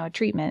 a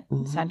treatment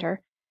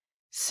center.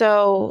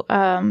 So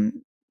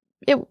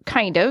it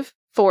kind of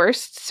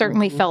forced,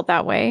 certainly felt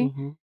that way.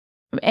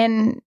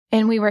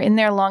 And we were in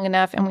there long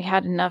enough and we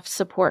had enough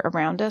support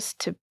around us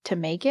to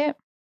make it.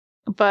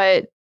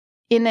 But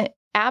in the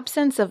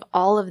absence of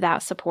all of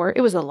that support,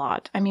 it was a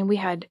lot. We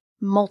had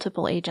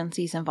multiple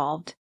agencies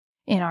involved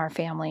in our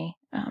family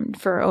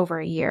for over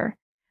a year.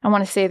 I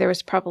want to say there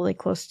was probably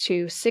close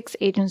to 6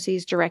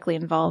 agencies directly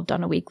involved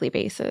on a weekly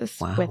basis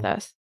with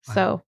us. Wow.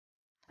 So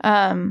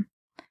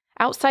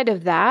outside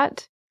of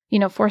that,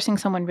 forcing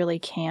someone really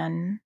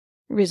can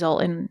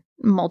result in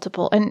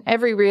multiple, and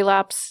every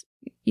relapse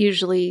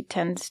usually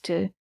tends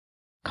to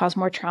cause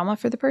more trauma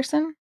for the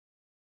person.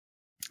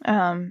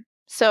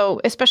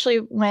 So especially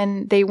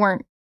when they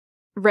weren't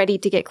ready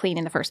to get clean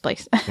in the first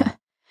place.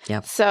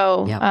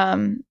 So,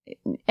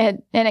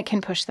 and it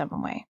can push them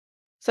away.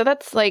 So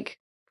that's like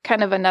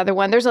kind of another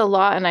one. There's a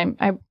lot, and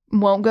I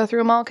won't go through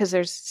them all because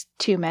there's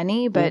too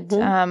many, but,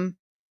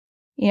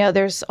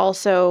 there's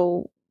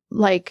also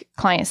like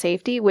client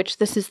safety, which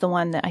this is the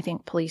one that I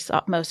think police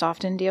most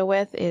often deal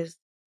with, is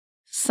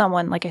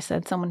someone, like I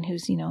said, someone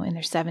who's, in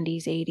their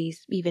 70s, 80s,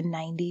 even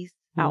 90s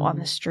out on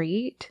the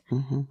street.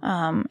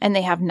 And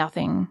they have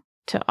nothing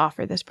to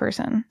offer this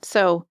person.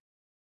 So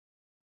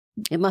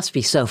It must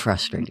be so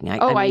frustrating.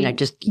 I mean,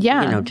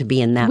 to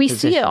be in that we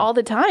position. see it all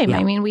the time. Yeah.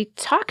 I mean, we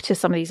talk to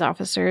some of these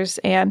officers,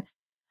 and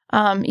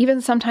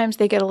even sometimes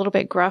they get a little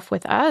bit gruff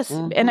with us.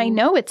 Mm-hmm. And I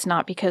know it's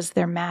not because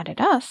they're mad at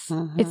us.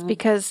 Mm-hmm. It's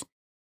because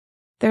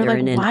they're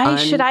in like, an why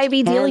should I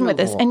be dealing with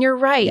this? And you're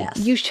right. Yes.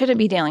 You shouldn't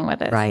be dealing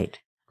with it. Right.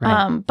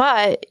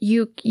 But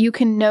you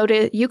can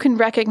notice, you can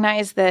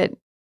recognize that,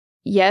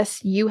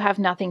 yes, you have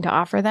nothing to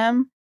offer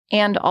them.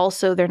 And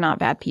also they're not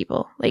bad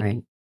people. Like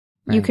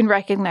you can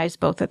recognize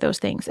both of those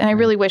things. And I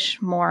really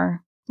wish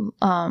more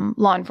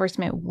law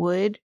enforcement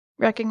would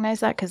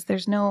recognize that, because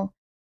there's no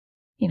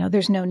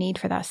need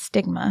for that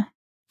stigma.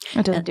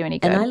 It doesn't do any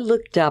good. And I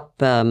looked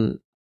up,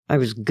 I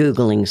was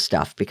Googling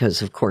stuff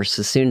because, of course,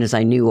 as soon as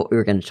I knew what we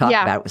were going to talk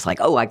about, it was like,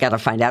 oh, I got to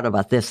find out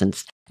about this. And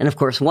of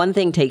course, one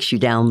thing takes you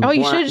down. Oh,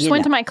 you should have just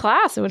went to my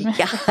class. It would have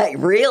been yeah,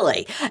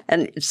 really.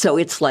 And so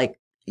it's like,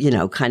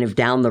 kind of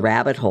down the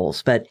rabbit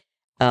holes. But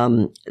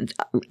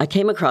I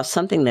came across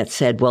something that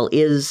said, well,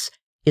 is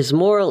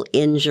moral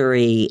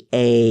injury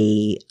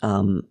a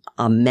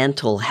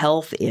mental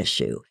health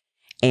issue?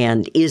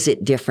 And is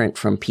it different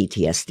from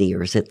PTSD,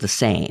 or is it the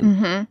same?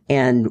 Mm-hmm.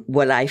 And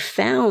what I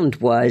found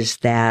was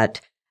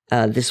that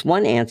this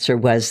one answer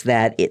was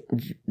that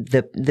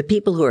the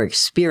people who are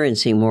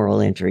experiencing moral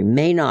injury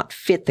may not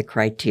fit the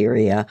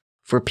criteria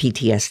for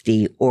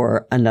PTSD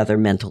or another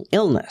mental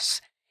illness.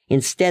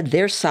 Instead,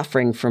 they're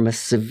suffering from a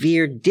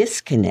severe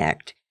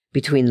disconnect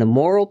between the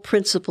moral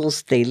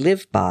principles they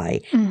live by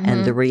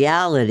and the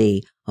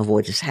reality of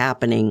what is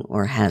happening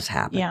or has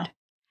happened. Yeah.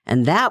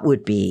 And that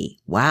would be,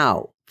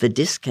 wow, the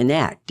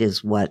disconnect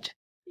is what...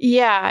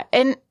 Yeah.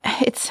 And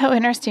it's so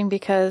interesting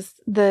because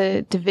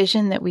the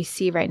division that we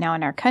see right now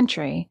in our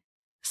country,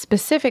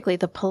 specifically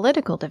the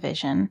political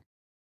division,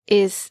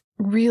 is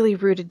really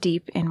rooted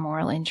deep in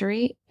moral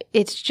injury.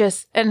 It's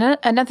just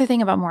another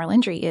thing about moral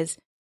injury is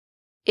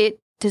it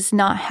does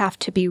not have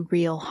to be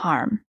real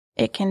harm.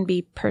 It can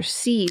be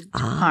perceived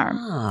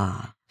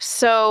harm.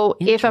 So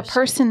if a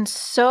person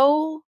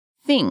so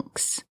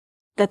thinks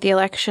that the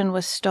election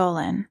was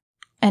stolen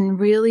and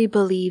really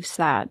believes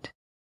that,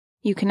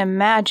 you can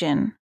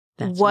imagine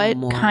what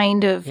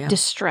kind of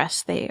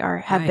distress they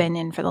have been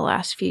in for the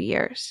last few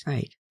years.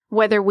 Right.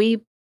 Whether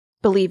we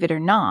believe it or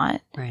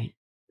not,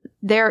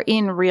 they're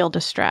in real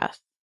distress.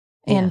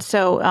 Yeah. And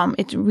so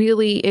it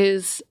really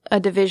is a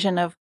division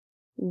of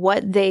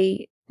what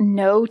they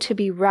know to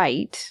be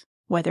right,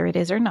 whether it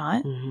is or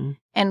not,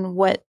 and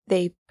what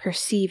they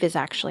perceive is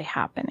actually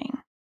happening.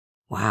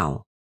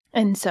 Wow.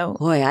 And so...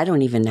 Boy, I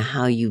don't even know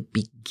how you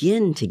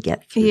begin to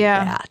get through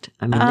that.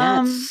 I mean,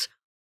 that's...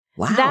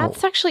 Wow.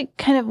 That's actually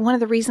kind of one of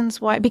the reasons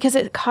why, because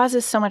it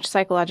causes so much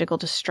psychological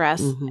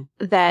distress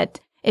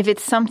that if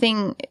it's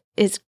something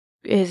if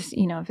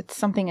it's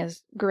something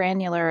as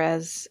granular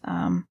as,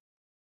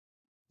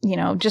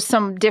 just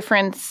some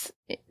difference,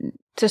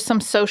 just some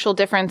social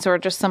difference or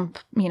just some,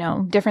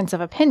 difference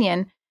of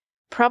opinion,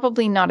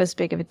 probably not as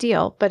big of a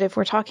deal. But if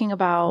we're talking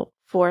about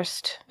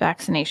forced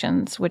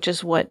vaccinations, which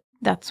is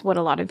that's what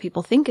a lot of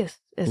people think is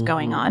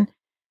going on.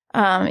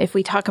 If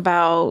we talk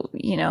about,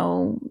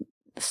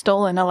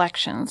 stolen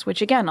elections,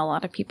 which again, a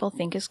lot of people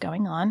think is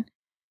going on.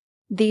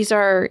 These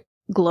are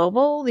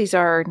global, these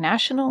are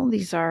national,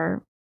 these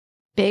are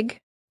big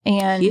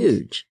and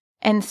huge.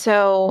 And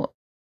so,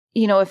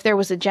 if there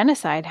was a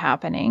genocide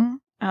happening,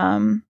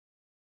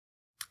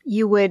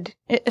 you would,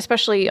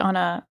 especially on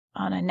a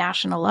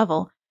national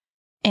level,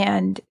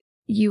 and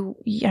we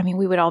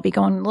would all be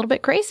going a little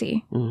bit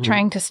crazy,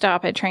 trying to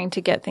stop it, trying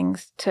to get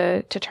things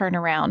to turn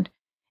around.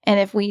 And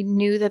if we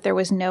knew that there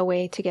was no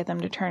way to get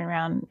them to turn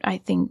around, I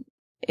think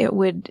it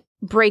would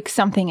break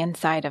something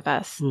inside of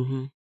us.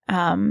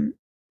 And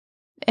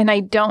I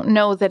don't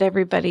know that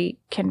everybody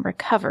can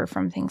recover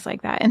from things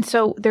like that. And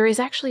so there is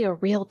actually a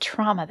real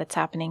trauma that's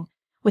happening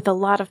with a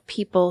lot of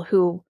people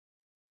who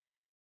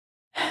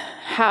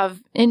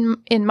have,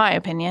 in my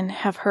opinion,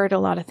 have heard a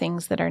lot of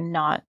things that are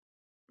not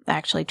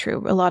actually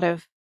true. A lot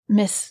of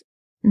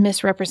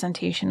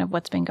misrepresentation of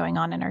what's been going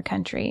on in our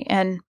country.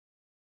 And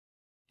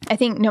I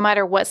think no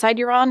matter what side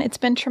you're on, it's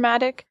been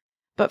traumatic.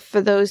 But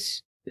for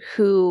those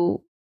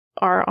who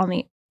are on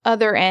the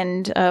other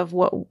end of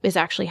what is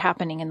actually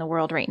happening in the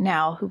world right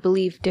now, who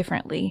believe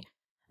differently,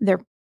 they're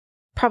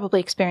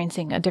probably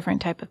experiencing a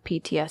different type of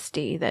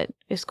PTSD that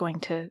is going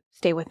to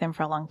stay with them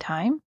for a long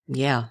time.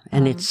 Yeah,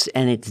 and it's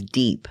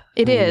deep.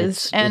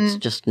 It's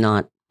just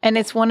not. And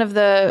it's one of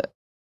the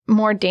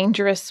more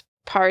dangerous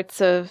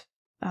parts of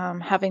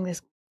having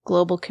this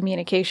global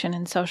communication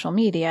and social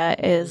media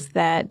is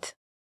that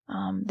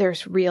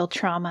there's real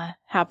trauma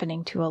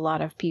happening to a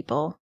lot of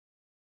people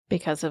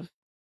because of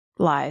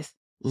lies.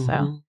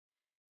 So,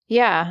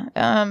 yeah.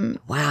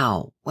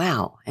 Wow.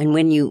 And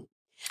when you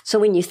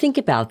think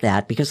about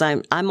that, because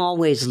I'm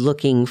always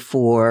looking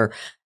for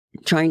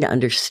trying to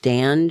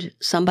understand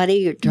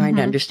somebody, or trying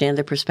to understand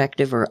their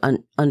perspective, or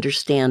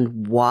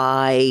understand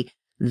why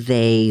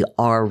they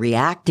are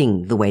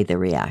reacting the way they're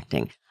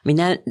reacting. I mean,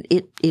 that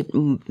it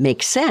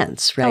makes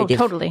sense, right? Oh,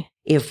 totally.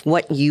 If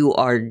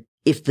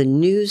the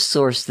news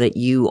source that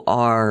you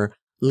are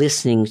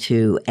listening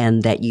to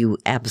and that you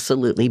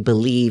absolutely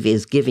believe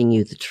is giving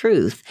you the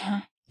truth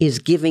is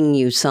giving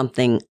you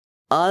something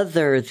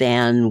other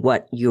than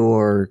what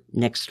your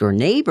next door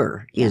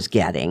neighbor is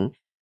getting,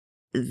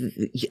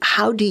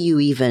 how do you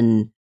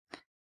even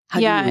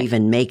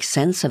make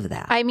sense of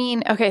that? I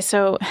mean, okay,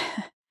 so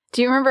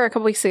do you remember a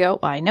couple weeks ago?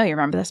 Well, I know you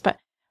remember this, but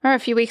remember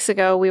a few weeks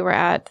ago we were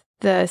at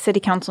the city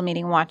council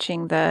meeting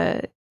watching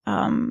the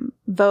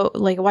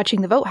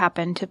vote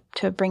happen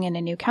to bring in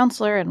a new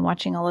counselor and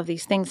watching all of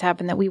these things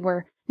happen that we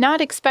were not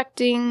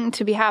expecting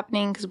to be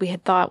happening because we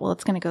had thought, well,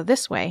 it's going to go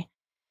this way.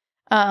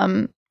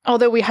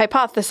 Although we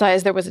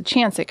hypothesized there was a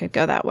chance it could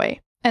go that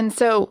way. And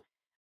so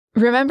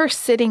remember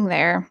sitting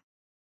there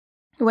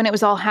when it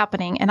was all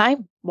happening, and I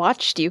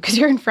watched you because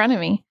you're in front of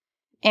me,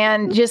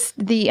 and just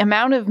the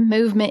amount of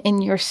movement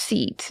in your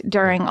seat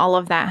during all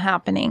of that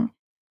happening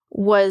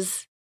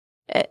was,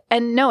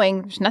 and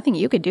knowing there's nothing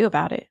you could do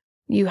about it.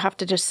 You have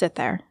to just sit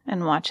there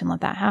and watch and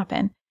let that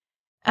happen.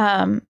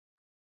 And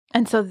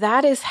so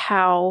that is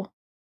how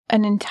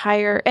an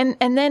entire, and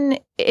then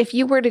if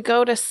you were to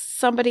go to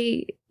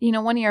somebody,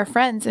 one of your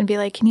friends and be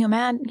like, can you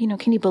imagine,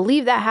 can you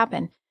believe that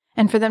happened?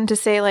 And for them to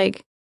say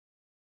like,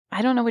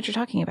 I don't know what you're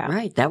talking about.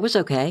 Right. That was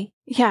okay.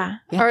 Yeah.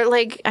 Or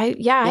like,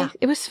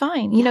 it was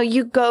fine.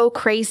 You go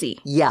crazy.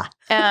 Yeah.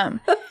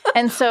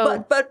 And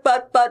so,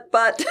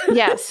 but.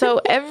 Yeah.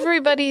 So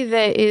everybody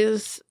that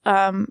is,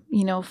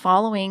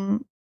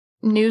 following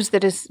news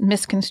that is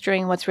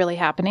misconstruing what's really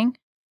happening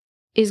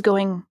is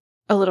going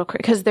a little crazy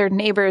because their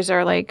neighbors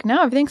are like,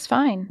 no, everything's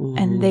fine. Mm-hmm.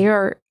 And they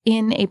are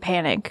in a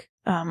panic,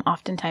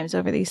 oftentimes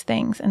over these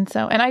things. And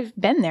so, and I've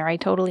been there. I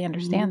totally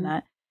understand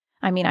that.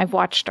 I mean, I've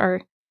watched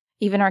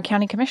even our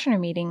county commissioner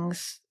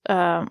meetings,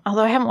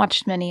 although I haven't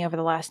watched many over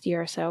the last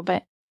year or so,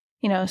 but,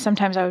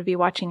 sometimes I would be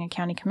watching a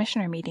county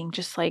commissioner meeting,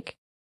 just like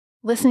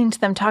listening to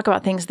them talk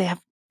about things they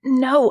have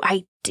no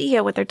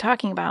idea what they're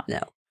talking about.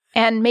 No.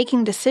 And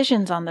making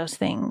decisions on those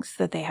things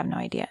that they have no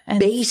idea.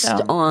 And based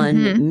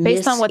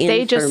on what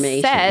they just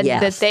said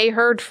that they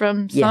heard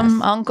from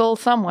some uncle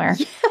somewhere.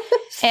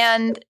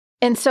 Yes.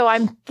 And so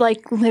I'm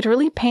like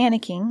literally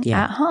panicking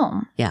at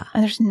home. Yeah.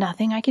 And there's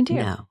nothing I can do.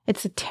 No.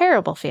 It's a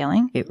terrible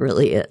feeling. It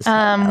really is.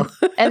 And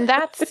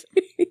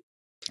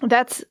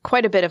that's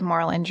quite a bit of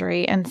moral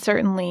injury. And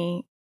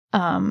certainly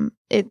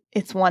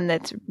it's one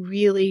that's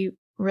really,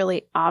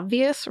 really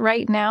obvious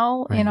right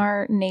now in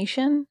our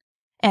nation.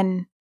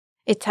 And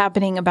it's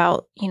happening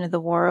about, the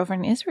war over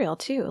in Israel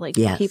too. Like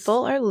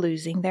people are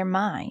losing their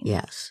minds.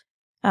 Yes.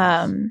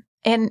 And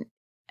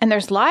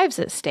there's lives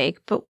at stake,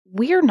 but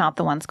we're not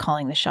the ones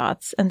calling the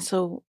shots. And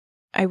so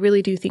I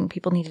really do think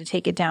people need to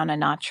take it down a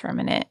notch for a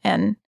minute.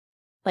 And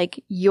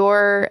like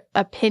your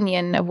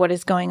opinion of what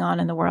is going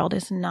on in the world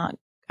is not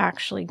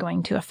actually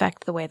going to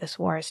affect the way this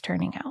war is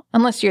turning out,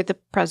 unless you're the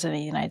president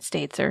of the United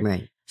States or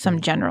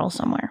some general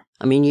somewhere.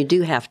 I mean, you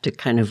do have to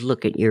kind of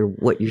look at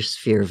what your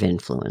sphere of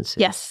influence is.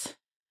 Yes.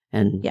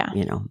 And,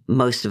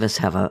 most of us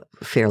have a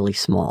fairly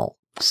small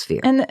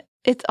sphere. And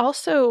it's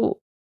also,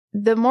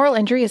 the moral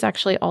injury is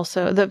actually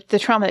also, the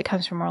trauma that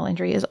comes from moral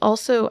injury is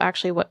also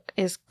actually what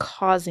is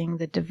causing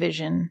the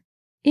division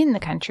in the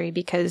country,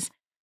 because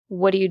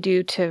what do you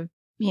do to,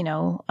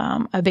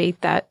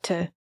 abate that,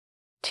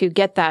 to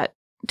get that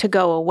to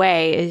go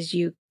away is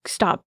you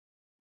stop,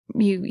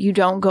 you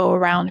don't go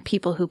around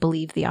people who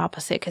believe the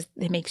opposite because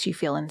it makes you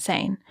feel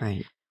insane.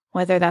 Right.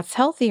 Whether that's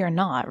healthy or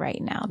not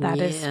right now. That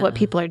is what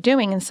people are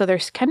doing. And so they're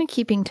kind of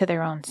keeping to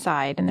their own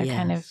side. And they're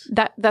kind of,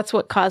 that's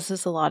what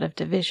causes a lot of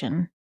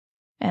division.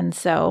 And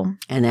so.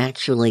 And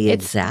actually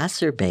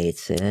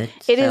exacerbates it.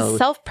 It is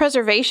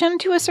self-preservation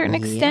to a certain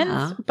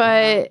extent.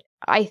 But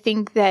I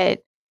think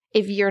that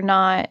if you're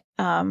not,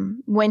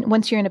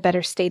 once you're in a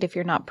better state, if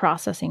you're not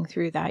processing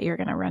through that, you're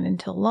going to run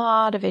into a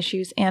lot of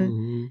issues.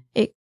 And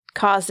it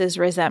causes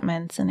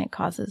resentments and it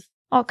causes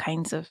all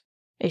kinds of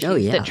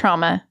issues, that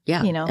trauma,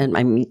 And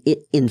I mean,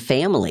 in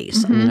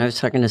families. I mean, I was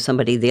talking to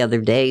somebody the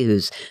other day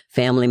whose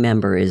family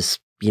member is,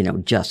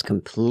 just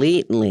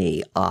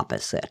completely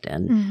opposite.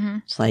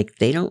 And it's like,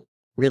 they don't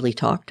really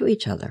talk to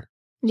each other.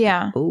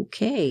 Yeah.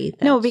 Okay.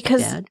 No,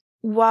 because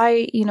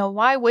why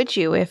would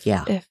you if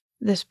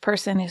this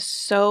person is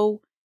so,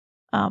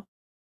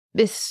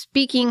 is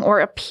speaking or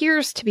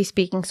appears to be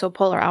speaking so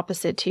polar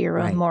opposite to your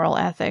own moral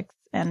ethics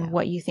and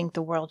what you think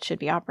the world should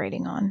be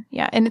operating on?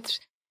 Yeah. And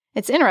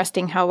it's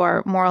interesting how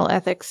our moral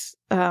ethics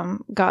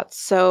got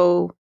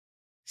so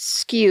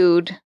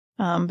skewed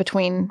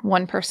between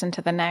one person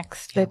to the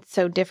next. Yeah. It's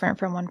so different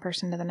from one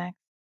person to the next.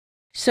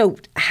 So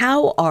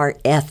how are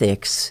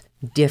ethics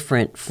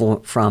different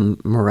from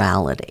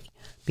morality?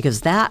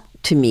 Because that,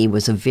 to me,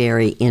 was a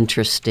very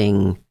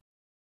interesting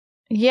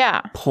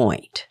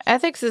point.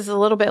 Ethics is a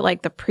little bit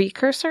like the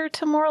precursor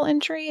to moral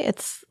injury.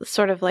 It's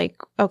sort of like,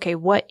 okay,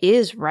 what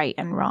is right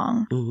and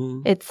wrong?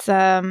 Mm-hmm. It's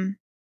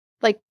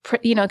like,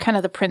 kind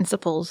of the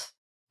principles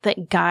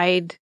that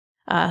guide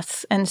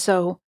us. And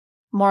so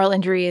moral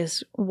injury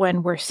is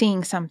when we're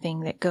seeing something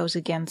that goes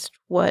against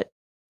what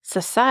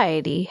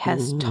society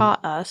has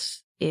taught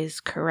us is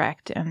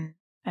correct and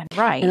and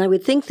right. And I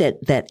would think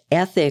that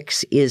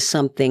ethics is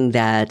something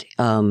that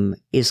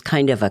is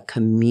kind of a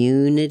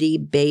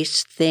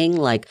community-based thing.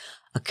 Like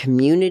a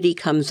community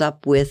comes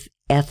up with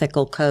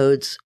ethical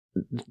codes.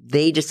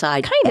 They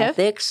decide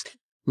ethics.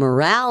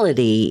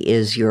 Morality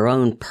is your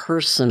own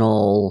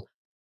personal,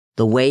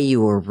 the way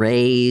you were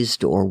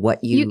raised or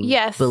what you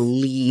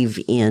believe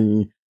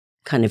in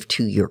kind of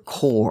to your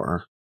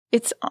core.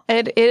 It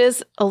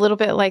is a little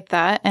bit like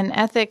that. And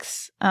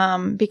ethics,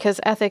 because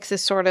ethics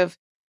is sort of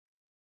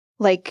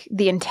like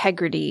the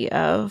integrity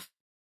of,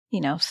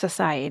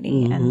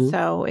 society. Mm-hmm. And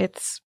so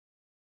it's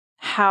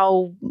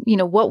how,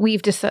 what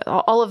we've decided,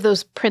 all of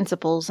those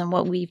principles and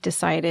what we've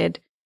decided.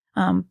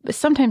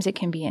 Sometimes it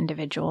can be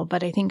individual,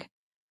 but I think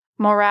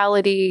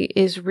morality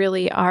is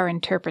really our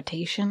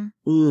interpretation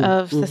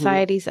of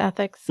society's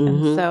ethics.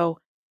 And so,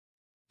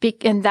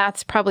 and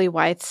that's probably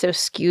why it's so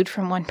skewed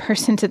from one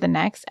person to the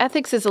next.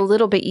 Ethics is a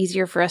little bit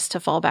easier for us to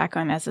fall back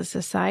on as a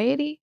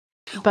society.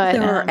 But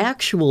there are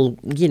actual,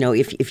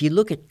 if you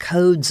look at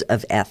codes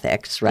of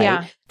ethics, right?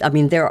 Yeah. I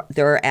mean, there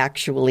are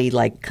actually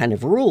like kind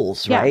of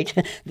rules, right?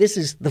 This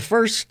is the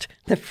first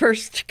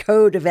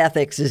code of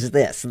ethics is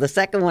this. The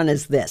second one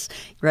is this,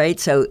 right?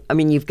 So, I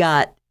mean, you've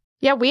got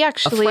a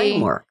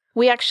framework.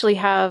 We actually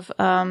have,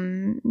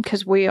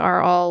 because we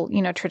are all,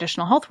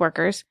 traditional health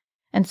workers.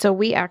 And so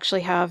we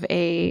actually have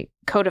a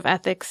code of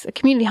ethics, a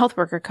community health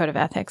worker code of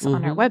ethics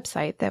on our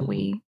website that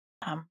we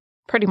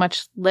pretty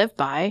much live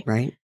by.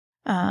 Right.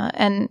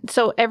 And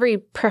so every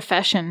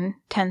profession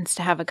tends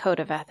to have a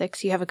code of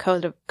ethics. You have a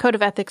code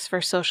of ethics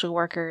for social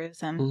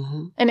workers,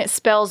 and it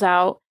spells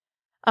out.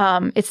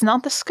 It's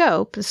not the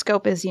scope. The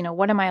scope is,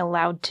 what am I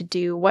allowed to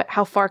do?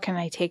 How far can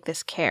I take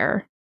this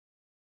care?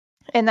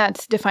 And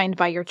that's defined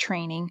by your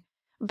training.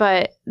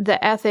 But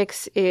the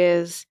ethics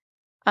is,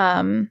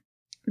 your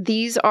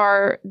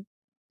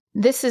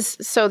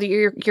license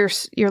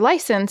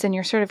and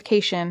your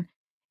certification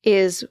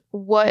is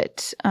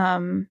what,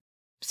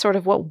 sort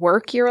of what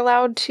work you're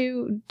allowed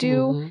to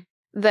do.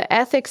 The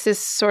ethics is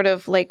sort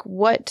of like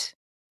what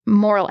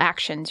moral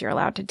actions you're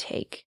allowed to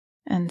take.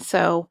 And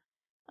so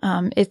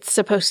it's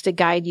supposed to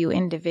guide you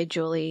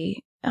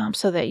individually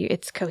so that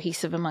it's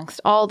cohesive amongst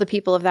all the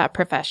people of that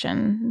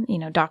profession.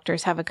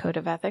 Doctors have a code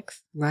of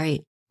ethics.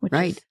 Right, which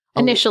is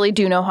initially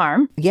do no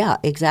harm. Yeah,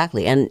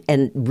 exactly.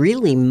 And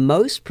really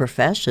most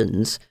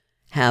professions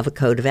have a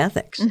code of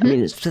ethics. I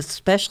mean,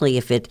 especially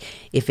if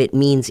it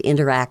means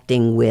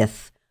interacting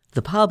with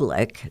the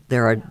public,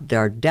 there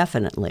are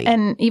definitely.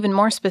 And even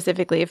more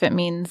specifically, if it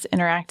means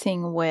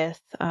interacting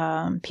with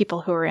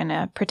people who are in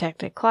a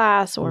protected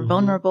class or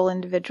vulnerable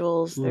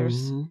individuals,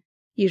 there's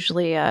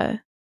usually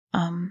a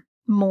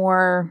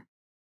more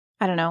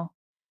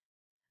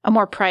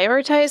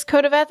prioritized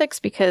code of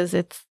ethics because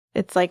it's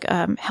like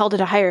held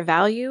at a higher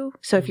value.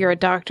 So if you're a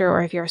doctor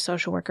or if you're a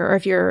social worker or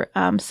if you're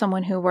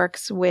someone who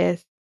works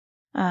with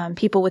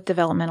people with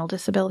developmental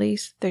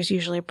disabilities, there's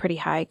usually a pretty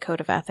high code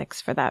of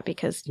ethics for that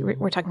because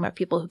we're talking about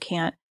people who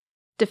can't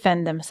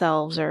defend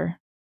themselves or,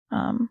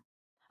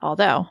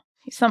 although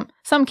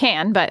some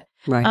can, but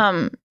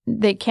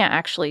they can't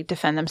actually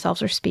defend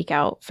themselves or speak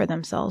out for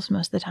themselves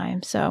most of the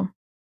time. So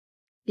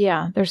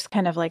yeah, there's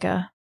kind of like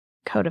a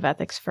code of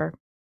ethics for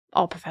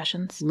all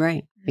professions.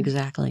 Right,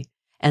 exactly.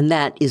 And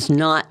that is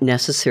not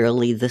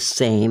necessarily the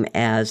same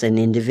as an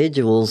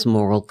individual's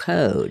moral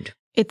code.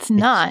 It's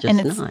not. And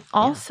it's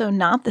also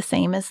not the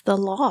same as the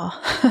law.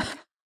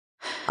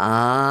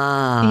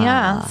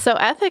 Yeah. So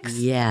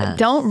ethics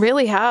don't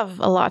really have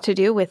a lot to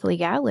do with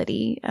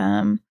legality.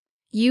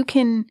 You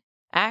can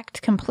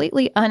act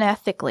completely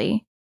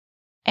unethically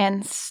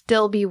and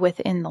still be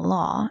within the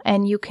law.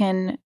 And you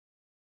can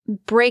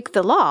break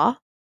the law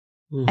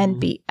and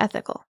be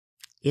ethical.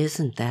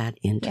 Isn't that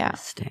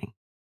interesting?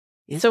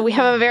 Yeah. So we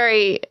have a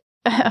very...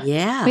 we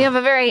have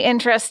a very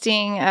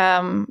interesting,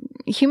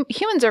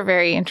 humans are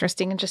very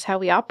interesting in just how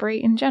we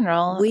operate in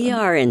general. We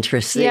are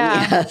interesting,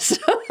 yes.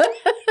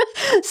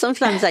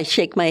 Sometimes I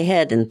shake my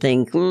head and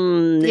think,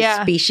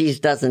 this species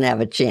doesn't have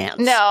a chance.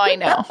 No, I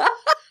know.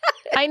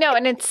 I know.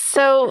 And it's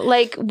so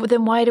like,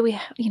 then why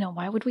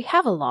would we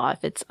have a law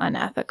if it's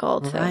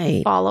unethical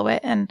to follow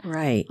it and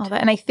all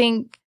that? And I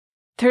think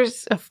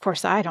of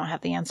course, I don't have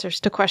the answers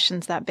to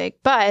questions that big,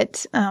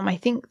 but I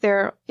think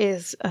there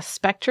is a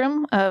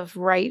spectrum of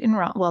right and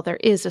wrong. Well, there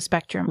is a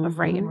spectrum of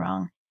right and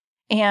wrong.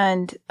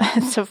 And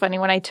it's so funny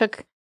when I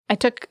took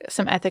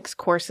some ethics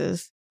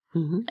courses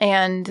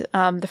and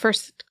the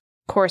first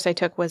course I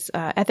took was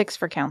ethics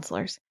for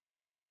counselors.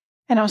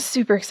 And I was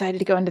super excited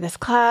to go into this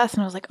class.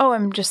 And I was like, oh,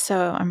 I'm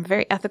a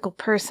very ethical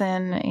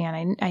person.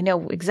 And I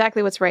know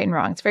exactly what's right and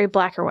wrong. It's very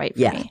black or white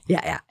for me.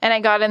 Yeah. And I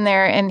got in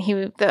there and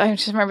I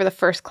just remember the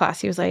first class,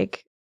 he was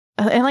like,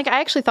 and like,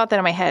 I actually thought that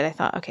in my head. I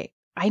thought, okay,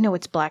 I know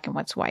what's black and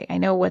what's white. I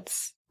know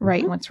what's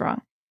right and what's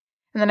wrong.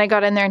 And then I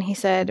got in there and he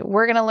said,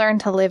 we're going to learn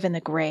to live in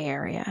the gray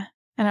area.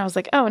 And I was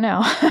like, oh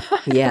no,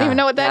 I don't even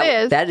know what that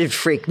is. That'd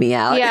freak me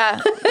out. Yeah.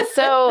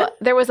 So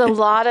there was a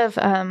lot of,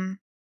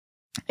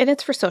 and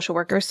it's for social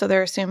workers. So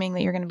they're assuming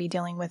that you're going to be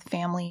dealing with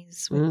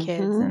families with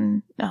kids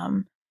and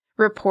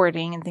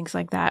reporting and things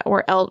like that,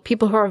 or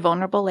people who are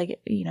vulnerable, like,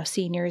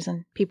 seniors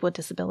and people with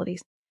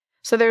disabilities.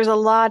 So there's a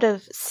lot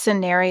of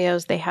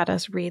scenarios they had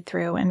us read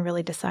through and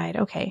really decide,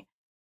 okay,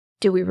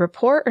 do we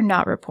report or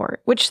not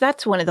report? Which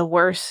that's one of the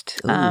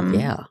worst.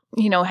 Yeah.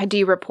 Do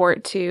you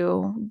report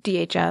to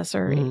DHS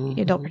or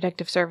Adult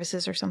Protective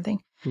Services or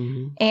something?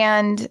 Mm-hmm.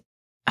 And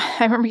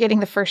I remember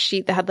getting the first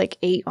sheet that had like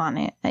 8 on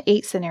it,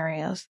 8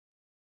 scenarios.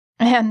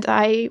 And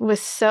I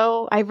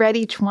read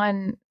each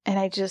one and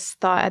I just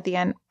thought at the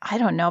end, I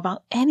don't know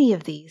about any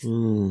of these.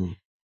 Mm.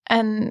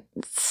 And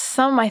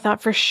some I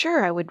thought for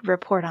sure I would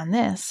report on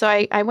this. So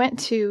I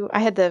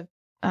had the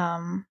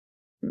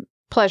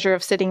pleasure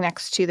of sitting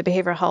next to the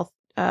behavioral health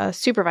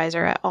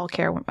supervisor at All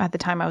Care at the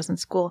time I was in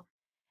school.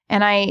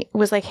 And I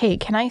was like, hey,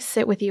 can I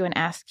sit with you and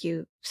ask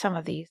you some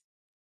of these?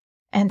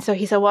 And so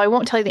he said, well, I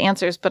won't tell you the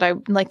answers, but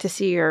I'd like to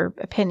see your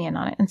opinion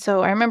on it. And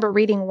so I remember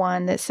reading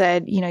one that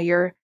said,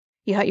 your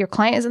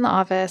client is in the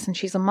office and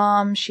she's a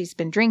mom. She's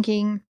been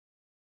drinking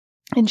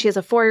and she has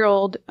a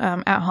 4-year-old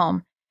at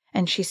home.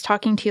 And she's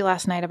talking to you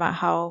last night about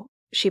how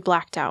she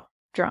blacked out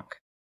drunk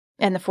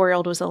and the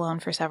 4-year-old was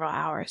alone for several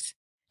hours.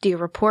 Do you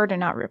report or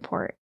not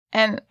report?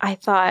 And I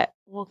thought,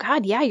 well,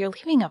 God, yeah, you're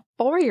leaving a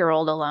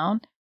 4-year-old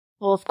alone.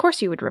 Well, of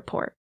course you would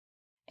report.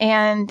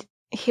 And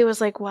he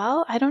was like,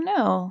 well, I don't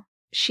know.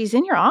 She's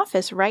in your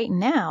office right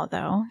now,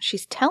 though.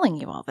 She's telling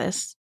you all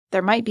this.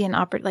 There might be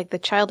like the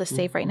child is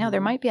safe right now. There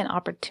might be an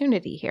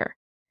opportunity here.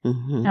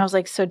 Mm-hmm. And I was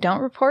like, so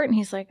don't report? And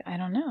he's like, I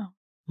don't know.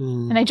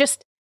 Mm. And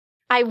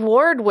I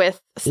warred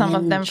with some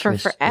of them for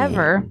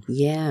forever.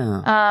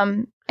 Yeah.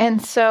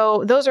 And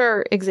so those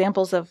are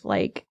examples of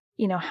like,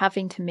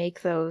 having to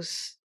make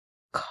those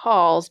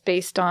calls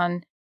based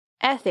on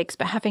ethics,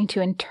 but having to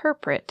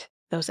interpret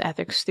those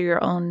ethics through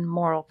your own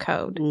moral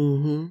code.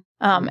 Mm-hmm.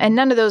 And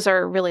none of those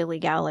are really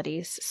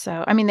legalities.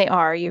 So, I mean, they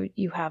are.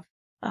 You have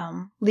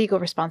legal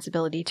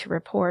responsibility to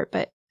report.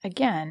 But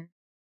again,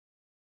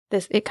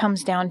 it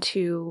comes down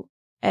to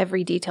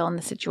every detail in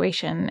the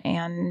situation.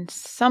 And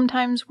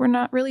sometimes we're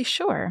not really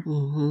sure.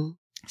 Mm-hmm.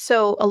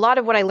 So a lot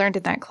of what I learned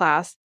in that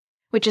class,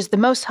 which is the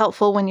most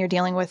helpful when you're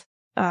dealing with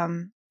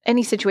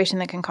any situation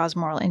that can cause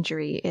moral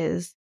injury,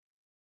 is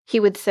he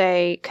would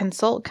say,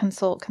 consult,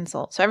 consult,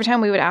 consult. So every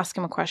time we would ask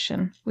him a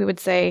question, we would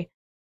say,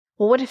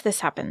 well, what if this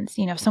happens?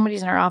 If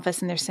somebody's in our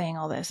office and they're saying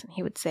all this, and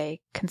he would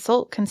say,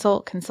 consult,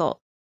 consult, consult.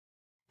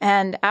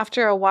 And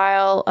after a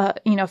while,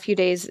 a few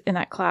days in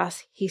that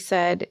class, he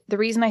said, the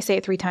reason I say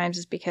it 3 times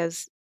is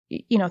because,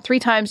 3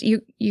 times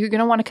you're going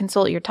to want to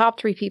consult your top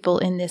 3 people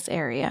in this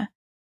area.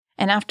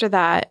 And after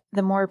that,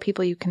 the more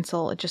people you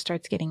consult, it just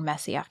starts getting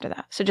messy after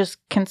that. So just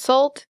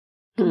consult,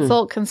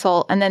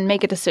 consult, and then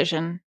make a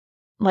decision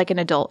like an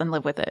adult and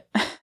live with it.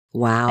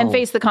 Wow. And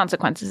face the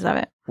consequences of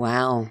it.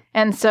 Wow.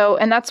 And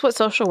that's what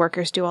social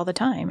workers do all the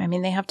time. I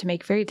mean, they have to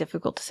make very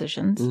difficult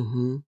decisions.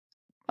 Mm-hmm.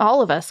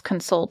 All of us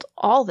consult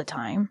all the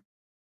time.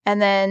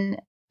 And then,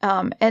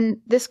 and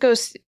this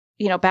goes,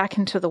 back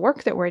into the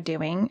work that we're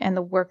doing and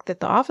the work that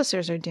the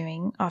officers are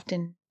doing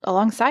often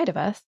alongside of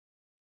us.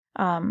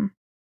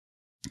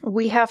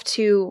 We have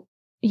to,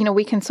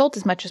 we consult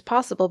as much as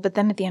possible, but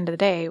then at the end of the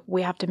day,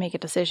 we have to make a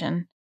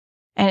decision.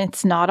 And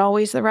it's not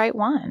always the right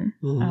one.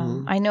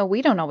 Mm-hmm. I know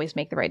we don't always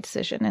make the right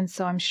decision. And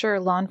so I'm sure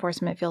law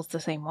enforcement feels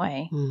the same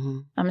way,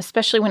 Mm-hmm.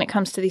 Especially when it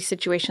comes to these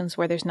situations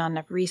where there's not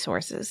enough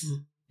resources.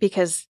 Mm-hmm.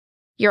 Because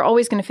you're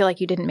always going to feel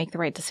like you didn't make the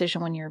right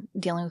decision when you're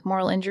dealing with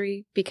moral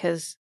injury,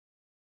 because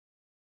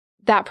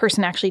that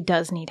person actually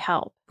does need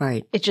help.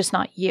 Right. It's just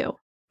not you.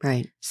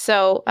 Right.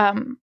 So,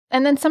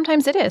 and then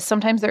sometimes it is.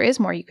 Sometimes there is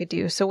more you could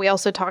do. So we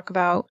also talk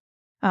about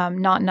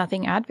not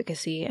nothing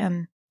advocacy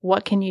and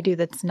what can you do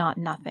that's not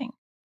nothing.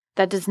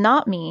 That does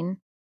not mean,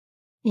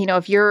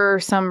 if you're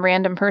some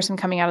random person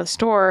coming out of the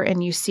store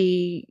and you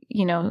see,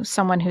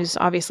 someone who's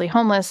obviously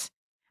homeless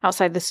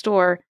outside the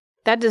store,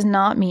 that does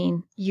not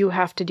mean you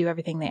have to do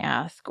everything they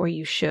ask, or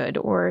you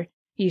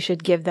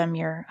should give them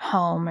your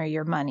home or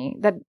your money.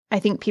 That I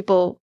think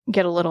people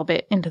get a little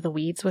bit into the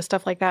weeds with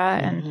stuff like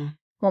that. Mm-hmm. And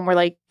when we're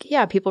like,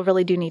 yeah, people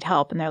really do need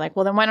help. And they're like,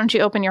 well, then why don't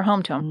you open your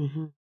home to them?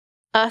 Mm-hmm.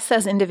 Us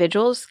as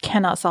individuals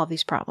cannot solve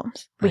these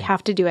problems. Right. We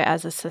have to do it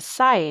as a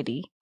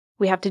society.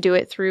 We have to do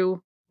it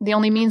through the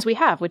only means we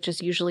have, which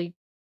is usually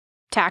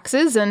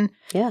taxes and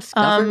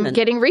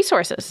getting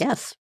resources.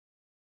 Yes.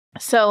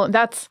 So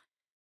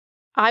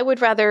I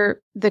would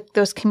rather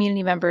those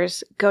community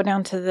members go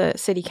down to the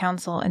city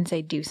council and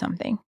say, do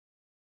something.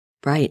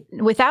 Right.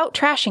 Without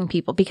trashing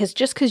people, because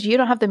just because you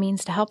don't have the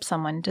means to help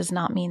someone does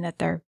not mean that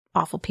they're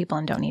awful people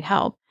and don't need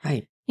help.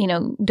 Right.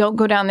 Don't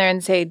go down there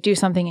and say, do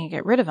something and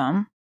get rid of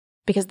them,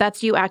 because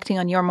that's you acting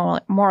on your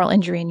moral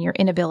injury and your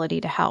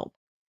inability to help.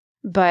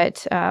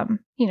 But,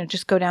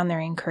 just go down there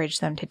and encourage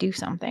them to do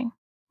something,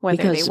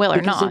 whether they will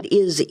or not. Because it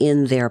is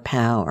in their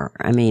power.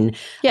 I mean,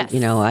 yes.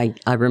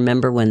 I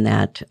remember when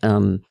that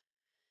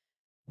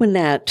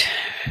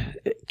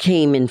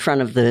came in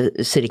front of the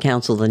city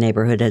council, the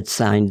neighborhood had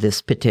signed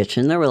this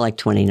petition. There were like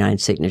 29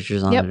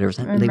 signatures on it or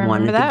something. They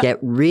wanted to get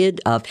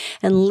rid of,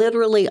 and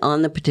literally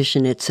on the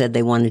petition it said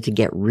they wanted to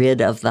get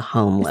rid of the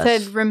homeless.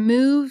 It said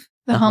remove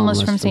The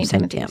homeless from St.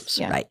 Timothy's.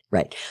 Yeah.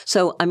 Right.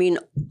 So, I mean,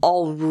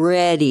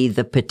 already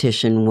the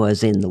petition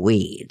was in the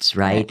weeds,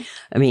 right?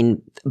 I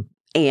mean,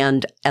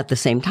 and at the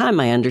same time,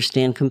 I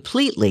understand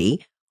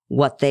completely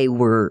what they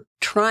were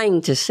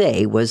trying to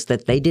say was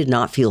that they did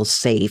not feel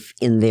safe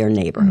in their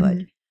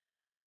neighborhood.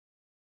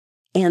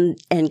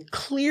 And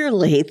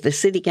clearly the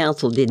city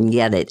council didn't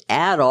get it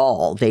at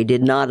all. They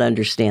did not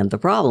understand the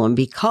problem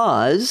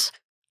because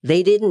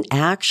they didn't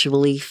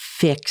actually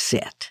fix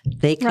it.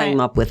 They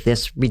came up with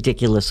this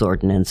ridiculous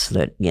ordinance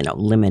that,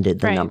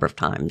 limited the number of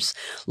times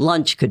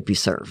lunch could be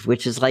served,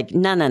 which is like,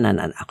 no.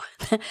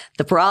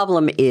 The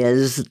problem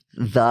is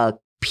the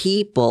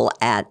people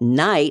at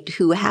night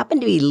who happen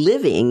to be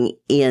living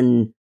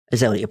in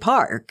Azalea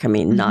Park. I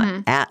mean,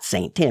 not at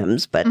St.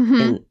 Tim's, but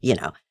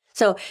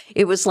So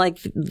it was like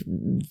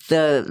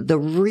the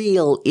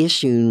real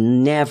issue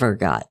never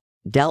got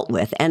dealt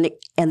with. And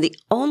the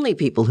only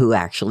people who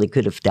actually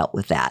could have dealt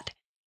with that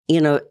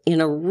in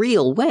a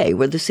real way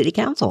were the city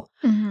council.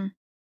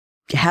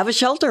 Have a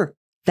shelter.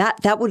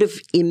 That would have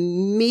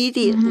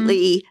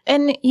immediately.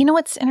 And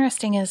what's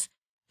interesting is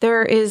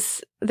there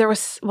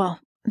was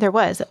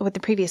with the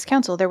previous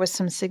council, there was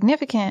some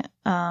significant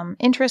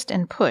interest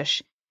and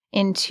push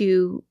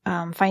into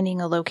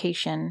finding a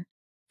location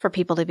for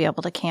people to be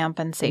able to camp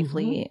and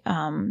safely,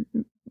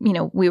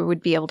 we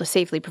would be able to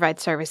safely provide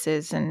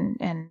services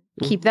and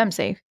keep them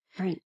safe.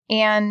 Right.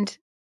 And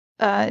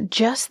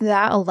just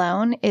that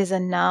alone is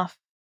enough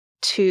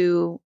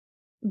to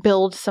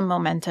build some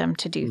momentum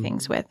to do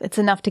things with. It's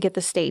enough to get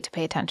the state to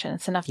pay attention.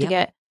 It's enough to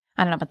get,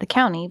 I don't know about the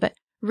county, but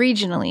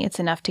regionally it's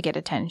enough to get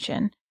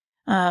attention.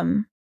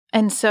 And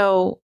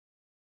so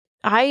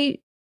I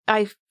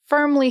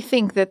firmly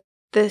think that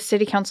the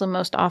city council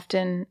most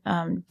often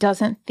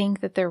doesn't think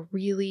that they're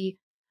really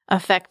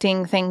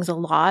affecting things a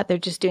lot. They're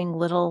just doing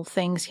little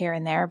things here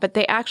and there, but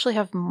they actually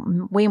have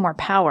way more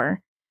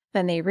power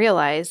than they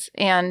realize.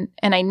 And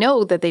I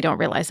know that they don't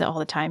realize it all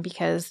the time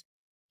because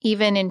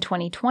even in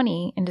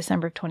 2020, in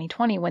December of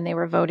 2020, when they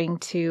were voting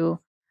to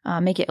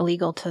make it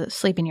illegal to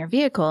sleep in your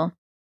vehicle,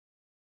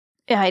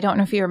 I don't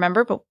know if you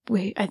remember, but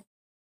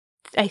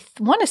I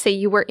want to say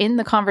you were in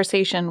the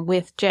conversation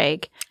with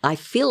Jake. I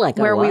feel like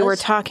where we were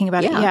talking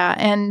about it. Yeah.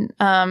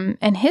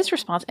 And his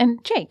response,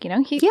 and Jake,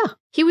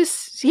 he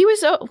was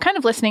kind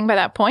of listening by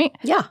that point.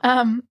 Yeah.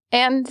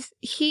 And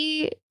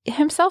he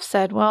himself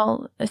said,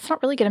 well, it's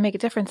not really going to make a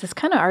difference. It's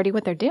kind of already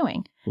what they're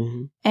doing.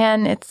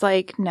 And it's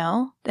like,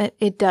 no, that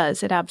it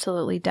does. It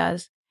absolutely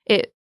does.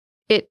 It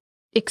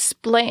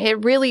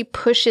really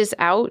pushes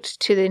out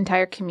to the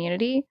entire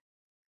community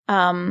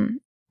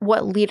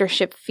what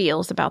leadership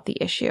feels about the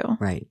issue.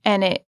 Right.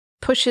 And it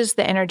pushes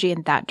the energy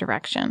in that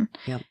direction.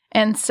 Yep.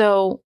 And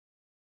so,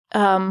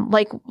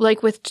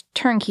 like with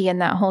Turnkey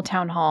and that whole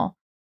town hall,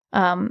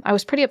 I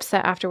was pretty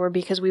upset afterward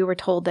because we were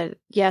told that,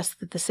 yes,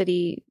 that the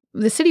city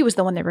was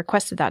the one that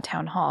requested that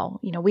town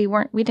hall.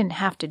 We didn't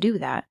have to do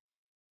that.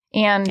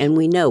 And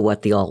we know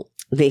what the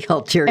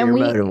ulterior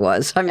motive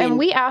was. I mean, and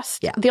we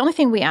asked, the only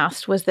thing we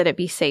asked was that it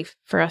be safe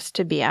for us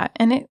to be at.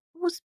 And it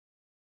was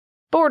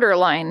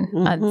borderline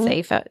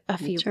unsafe at a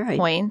few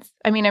points.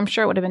 I mean, I'm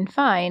sure it would have been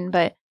fine,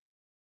 but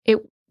it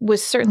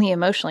was certainly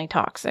emotionally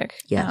toxic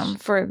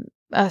for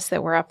us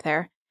that were up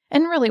there.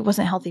 And really, it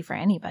wasn't healthy for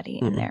anybody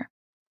in there.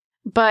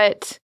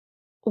 But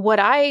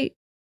what I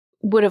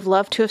would have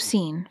loved to have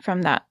seen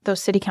from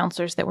those city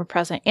councilors that were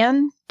present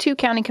and 2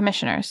 county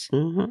commissioners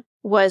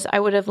was I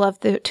would have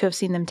loved to have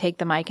seen them take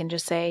the mic and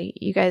just say,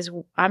 you guys,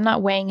 I'm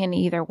not weighing in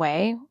either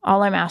way.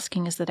 All I'm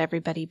asking is that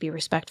everybody be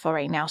respectful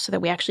right now so that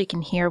we actually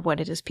can hear what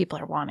it is people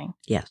are wanting.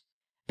 Yes.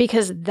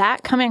 Because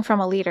that coming from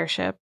a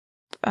leadership,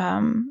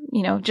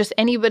 just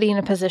anybody in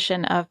a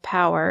position of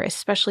power,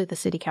 especially the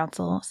city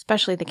council,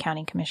 especially the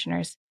county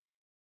commissioners,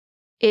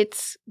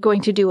 it's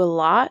going to do a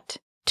lot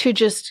to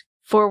just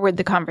forward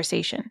the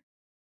conversation.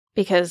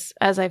 Because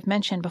as I've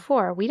mentioned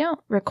before, we don't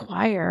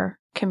require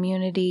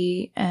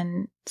community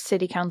and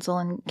city council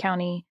and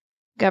county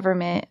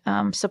government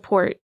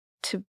support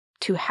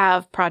to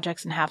have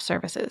projects and have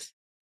services.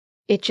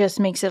 It just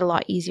makes it a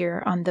lot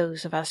easier on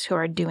those of us who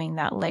are doing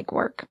that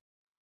legwork.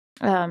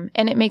 And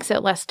it makes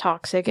it less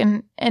toxic.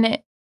 And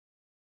it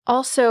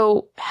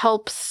also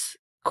helps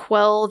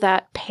quell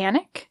that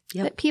panic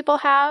that people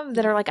have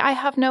that are like, I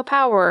have no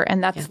power.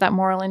 And that's that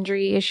moral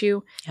injury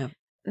issue. Yep.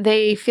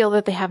 They feel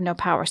that they have no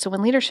power. So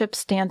when leadership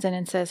stands in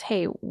and says,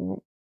 hey,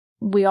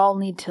 we all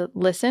need to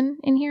listen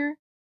in here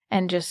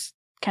and just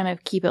kind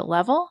of keep it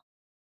level,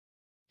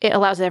 it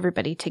allows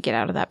everybody to get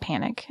out of that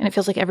panic. And it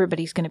feels like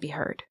everybody's going to be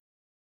heard.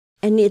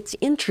 And it's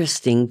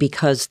interesting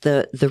because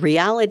the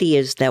reality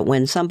is that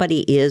when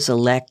somebody is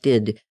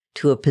elected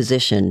to a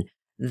position,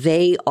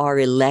 they are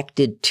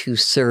elected to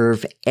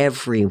serve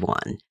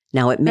everyone.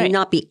 Now, it may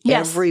not be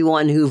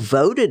everyone who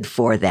voted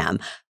for them.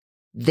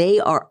 They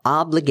are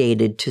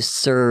obligated to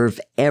serve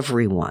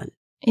everyone.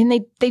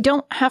 And they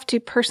don't have to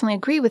personally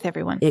agree with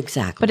everyone.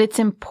 Exactly. But it's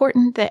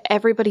important that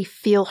everybody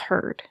feel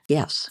heard.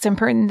 Yes. It's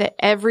important that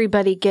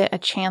everybody get a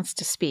chance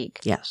to speak.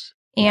 Yes.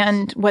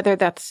 And whether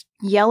that's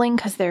yelling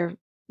because they're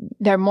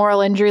their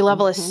moral injury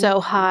level is so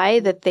high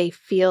that they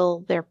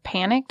feel they're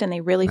panicked and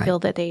they really feel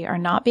that they are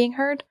not being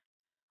heard.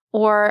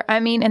 Or, I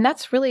mean, and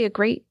that's really a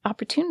great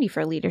opportunity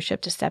for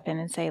leadership to step in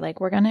and say, like,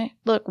 we're going to,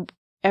 look,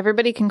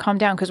 everybody can calm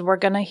down because we're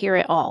going to hear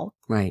it all.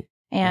 Right.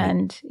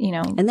 And, you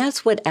know. And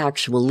that's what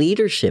actual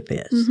leadership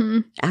is.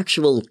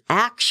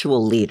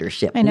 Actual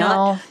leadership. I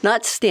know.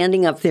 Not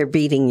standing up there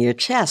beating your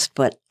chest,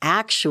 but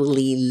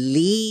actually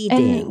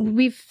leading. And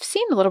we've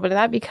seen a little bit of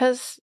that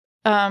because,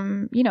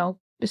 you know,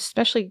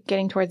 especially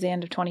getting towards the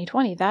end of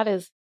 2020, that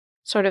is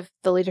sort of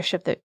the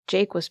leadership that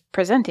Jake was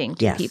presenting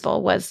to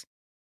people was,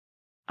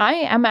 I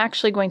am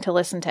actually going to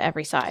listen to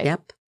every side.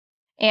 Yep.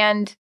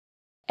 And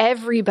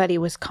everybody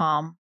was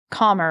calmer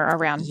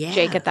around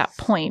Jake at that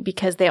point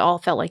because they all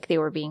felt like they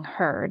were being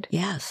heard.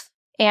 Yes.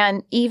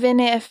 And even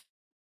if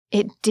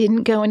it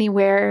didn't go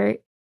anywhere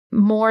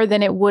more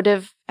than it would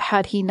have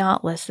had he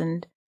not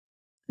listened,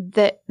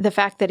 the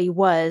fact that he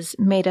was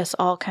made us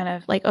all kind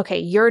of like, okay,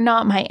 you're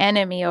not my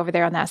enemy over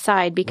there on that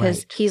side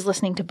because he's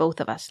listening to both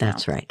of us now.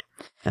 That's right.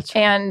 That's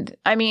right. And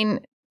I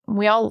mean,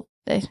 we all,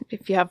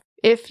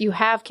 if you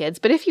have kids,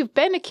 but if you've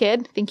been a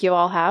kid, I think you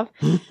all have,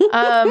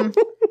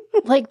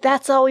 like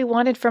that's all we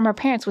wanted from our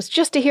parents was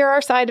just to hear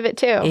our side of it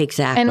too.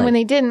 Exactly. And when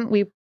they didn't,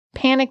 we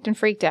panicked and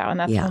freaked out. And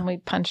that's when we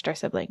punched our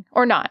sibling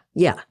or not.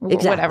 Yeah,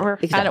 exactly. Whatever.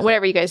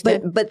 Whatever you guys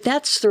did. But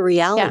that's the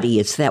reality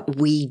is that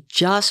we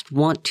just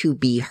want to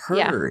be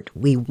heard.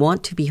 We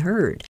want to be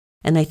heard.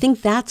 And I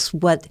think that's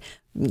what,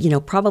 you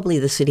know, probably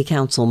the city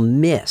council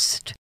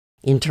missed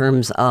in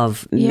terms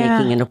of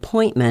making an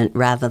appointment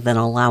rather than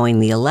allowing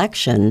the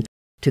election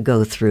to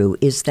go through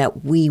is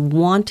that we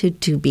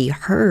wanted to be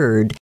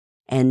heard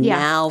and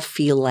now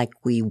feel like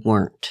we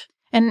weren't.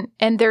 And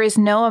there is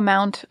no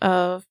amount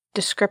of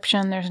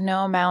description. There's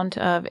no amount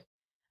of,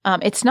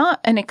 it's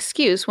not an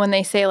excuse when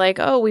they say like,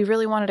 oh, we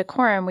really wanted a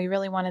quorum. We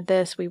really wanted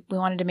this. We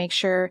wanted to make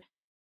sure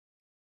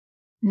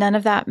none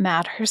of that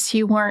matters.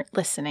 You weren't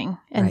listening.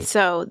 And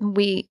so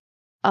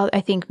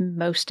I think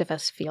most of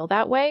us feel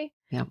that way.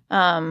 Yeah.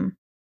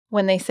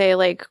 When they say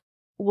like,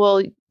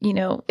 well, you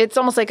know, it's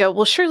almost like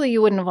well, surely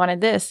you wouldn't have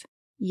wanted this.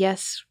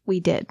 Yes, we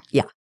did.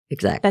 Yeah,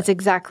 exactly. That's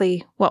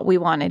exactly what we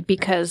wanted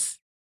because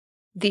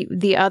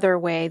the other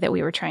way that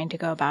we were trying to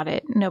go about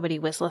it, nobody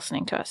was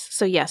listening to us.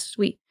 So yes,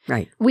 we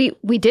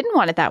didn't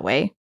want it that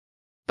way,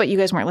 but you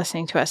guys weren't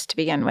listening to us to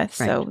begin with.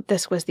 Right. So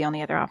this was the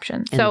only other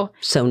option. And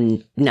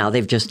so now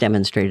they've just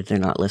demonstrated they're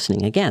not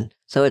listening again.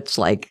 So it's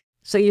like,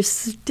 so you're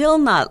still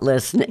not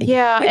listening.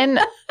 Yeah.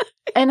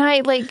 And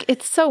I like,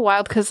 it's so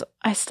wild because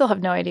I still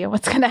have no idea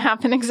what's going to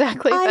happen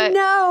exactly. I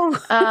know.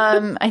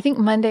 I think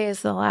Monday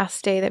is the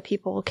last day that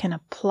people can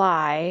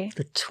apply.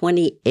 The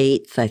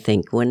 28th, I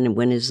think.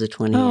 When is the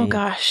 28th? Oh,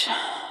 gosh.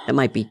 It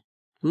might be.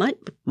 No,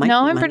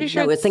 I'm pretty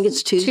sure. No, I think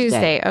it's Tuesday.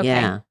 Tuesday,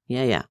 okay.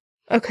 Yeah.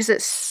 Oh, because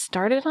it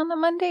started on the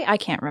Monday? I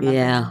can't remember.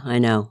 Yeah, I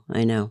know.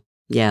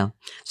 Yeah.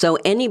 So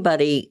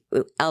anybody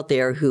out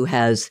there who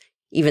has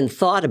even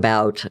thought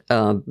about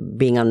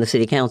being on the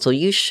city council,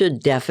 you should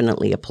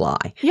definitely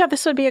apply. Yeah,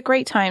 this would be a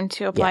great time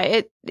to apply.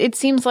 Yeah. It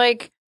seems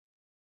like,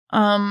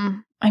 I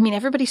mean,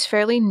 everybody's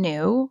fairly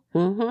new.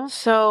 Mm-hmm.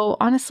 So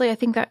honestly, I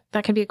think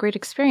that could be a great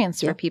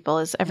experience for people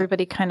is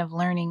everybody kind of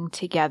learning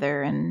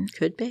together. And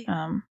could be.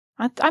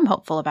 I'm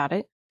hopeful about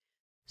it.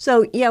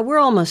 So yeah,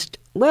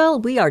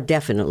 we are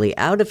definitely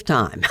out of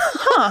time.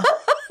 Huh.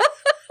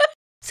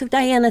 So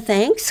Diana,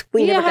 thanks.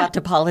 We never got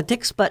to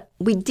politics, but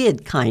we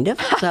did kind of.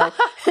 So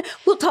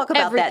we'll talk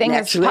about that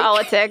next week. Everything is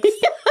politics.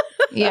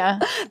 Yeah.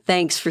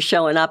 Thanks for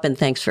showing up and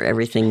thanks for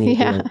everything you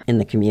do in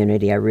the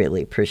community. I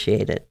really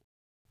appreciate it.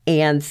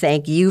 And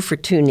thank you for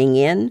tuning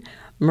in.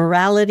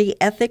 Morality,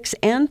 ethics,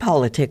 and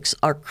politics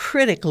are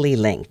critically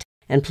linked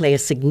and play a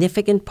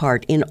significant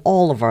part in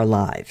all of our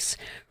lives.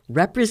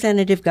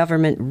 Representative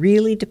government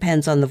really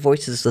depends on the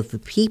voices of the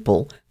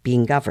people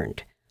being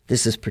governed.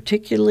 This is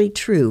particularly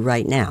true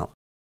right now.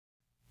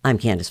 I'm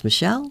Candice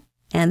Michel,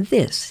 and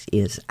this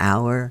is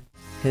Our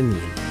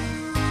Community.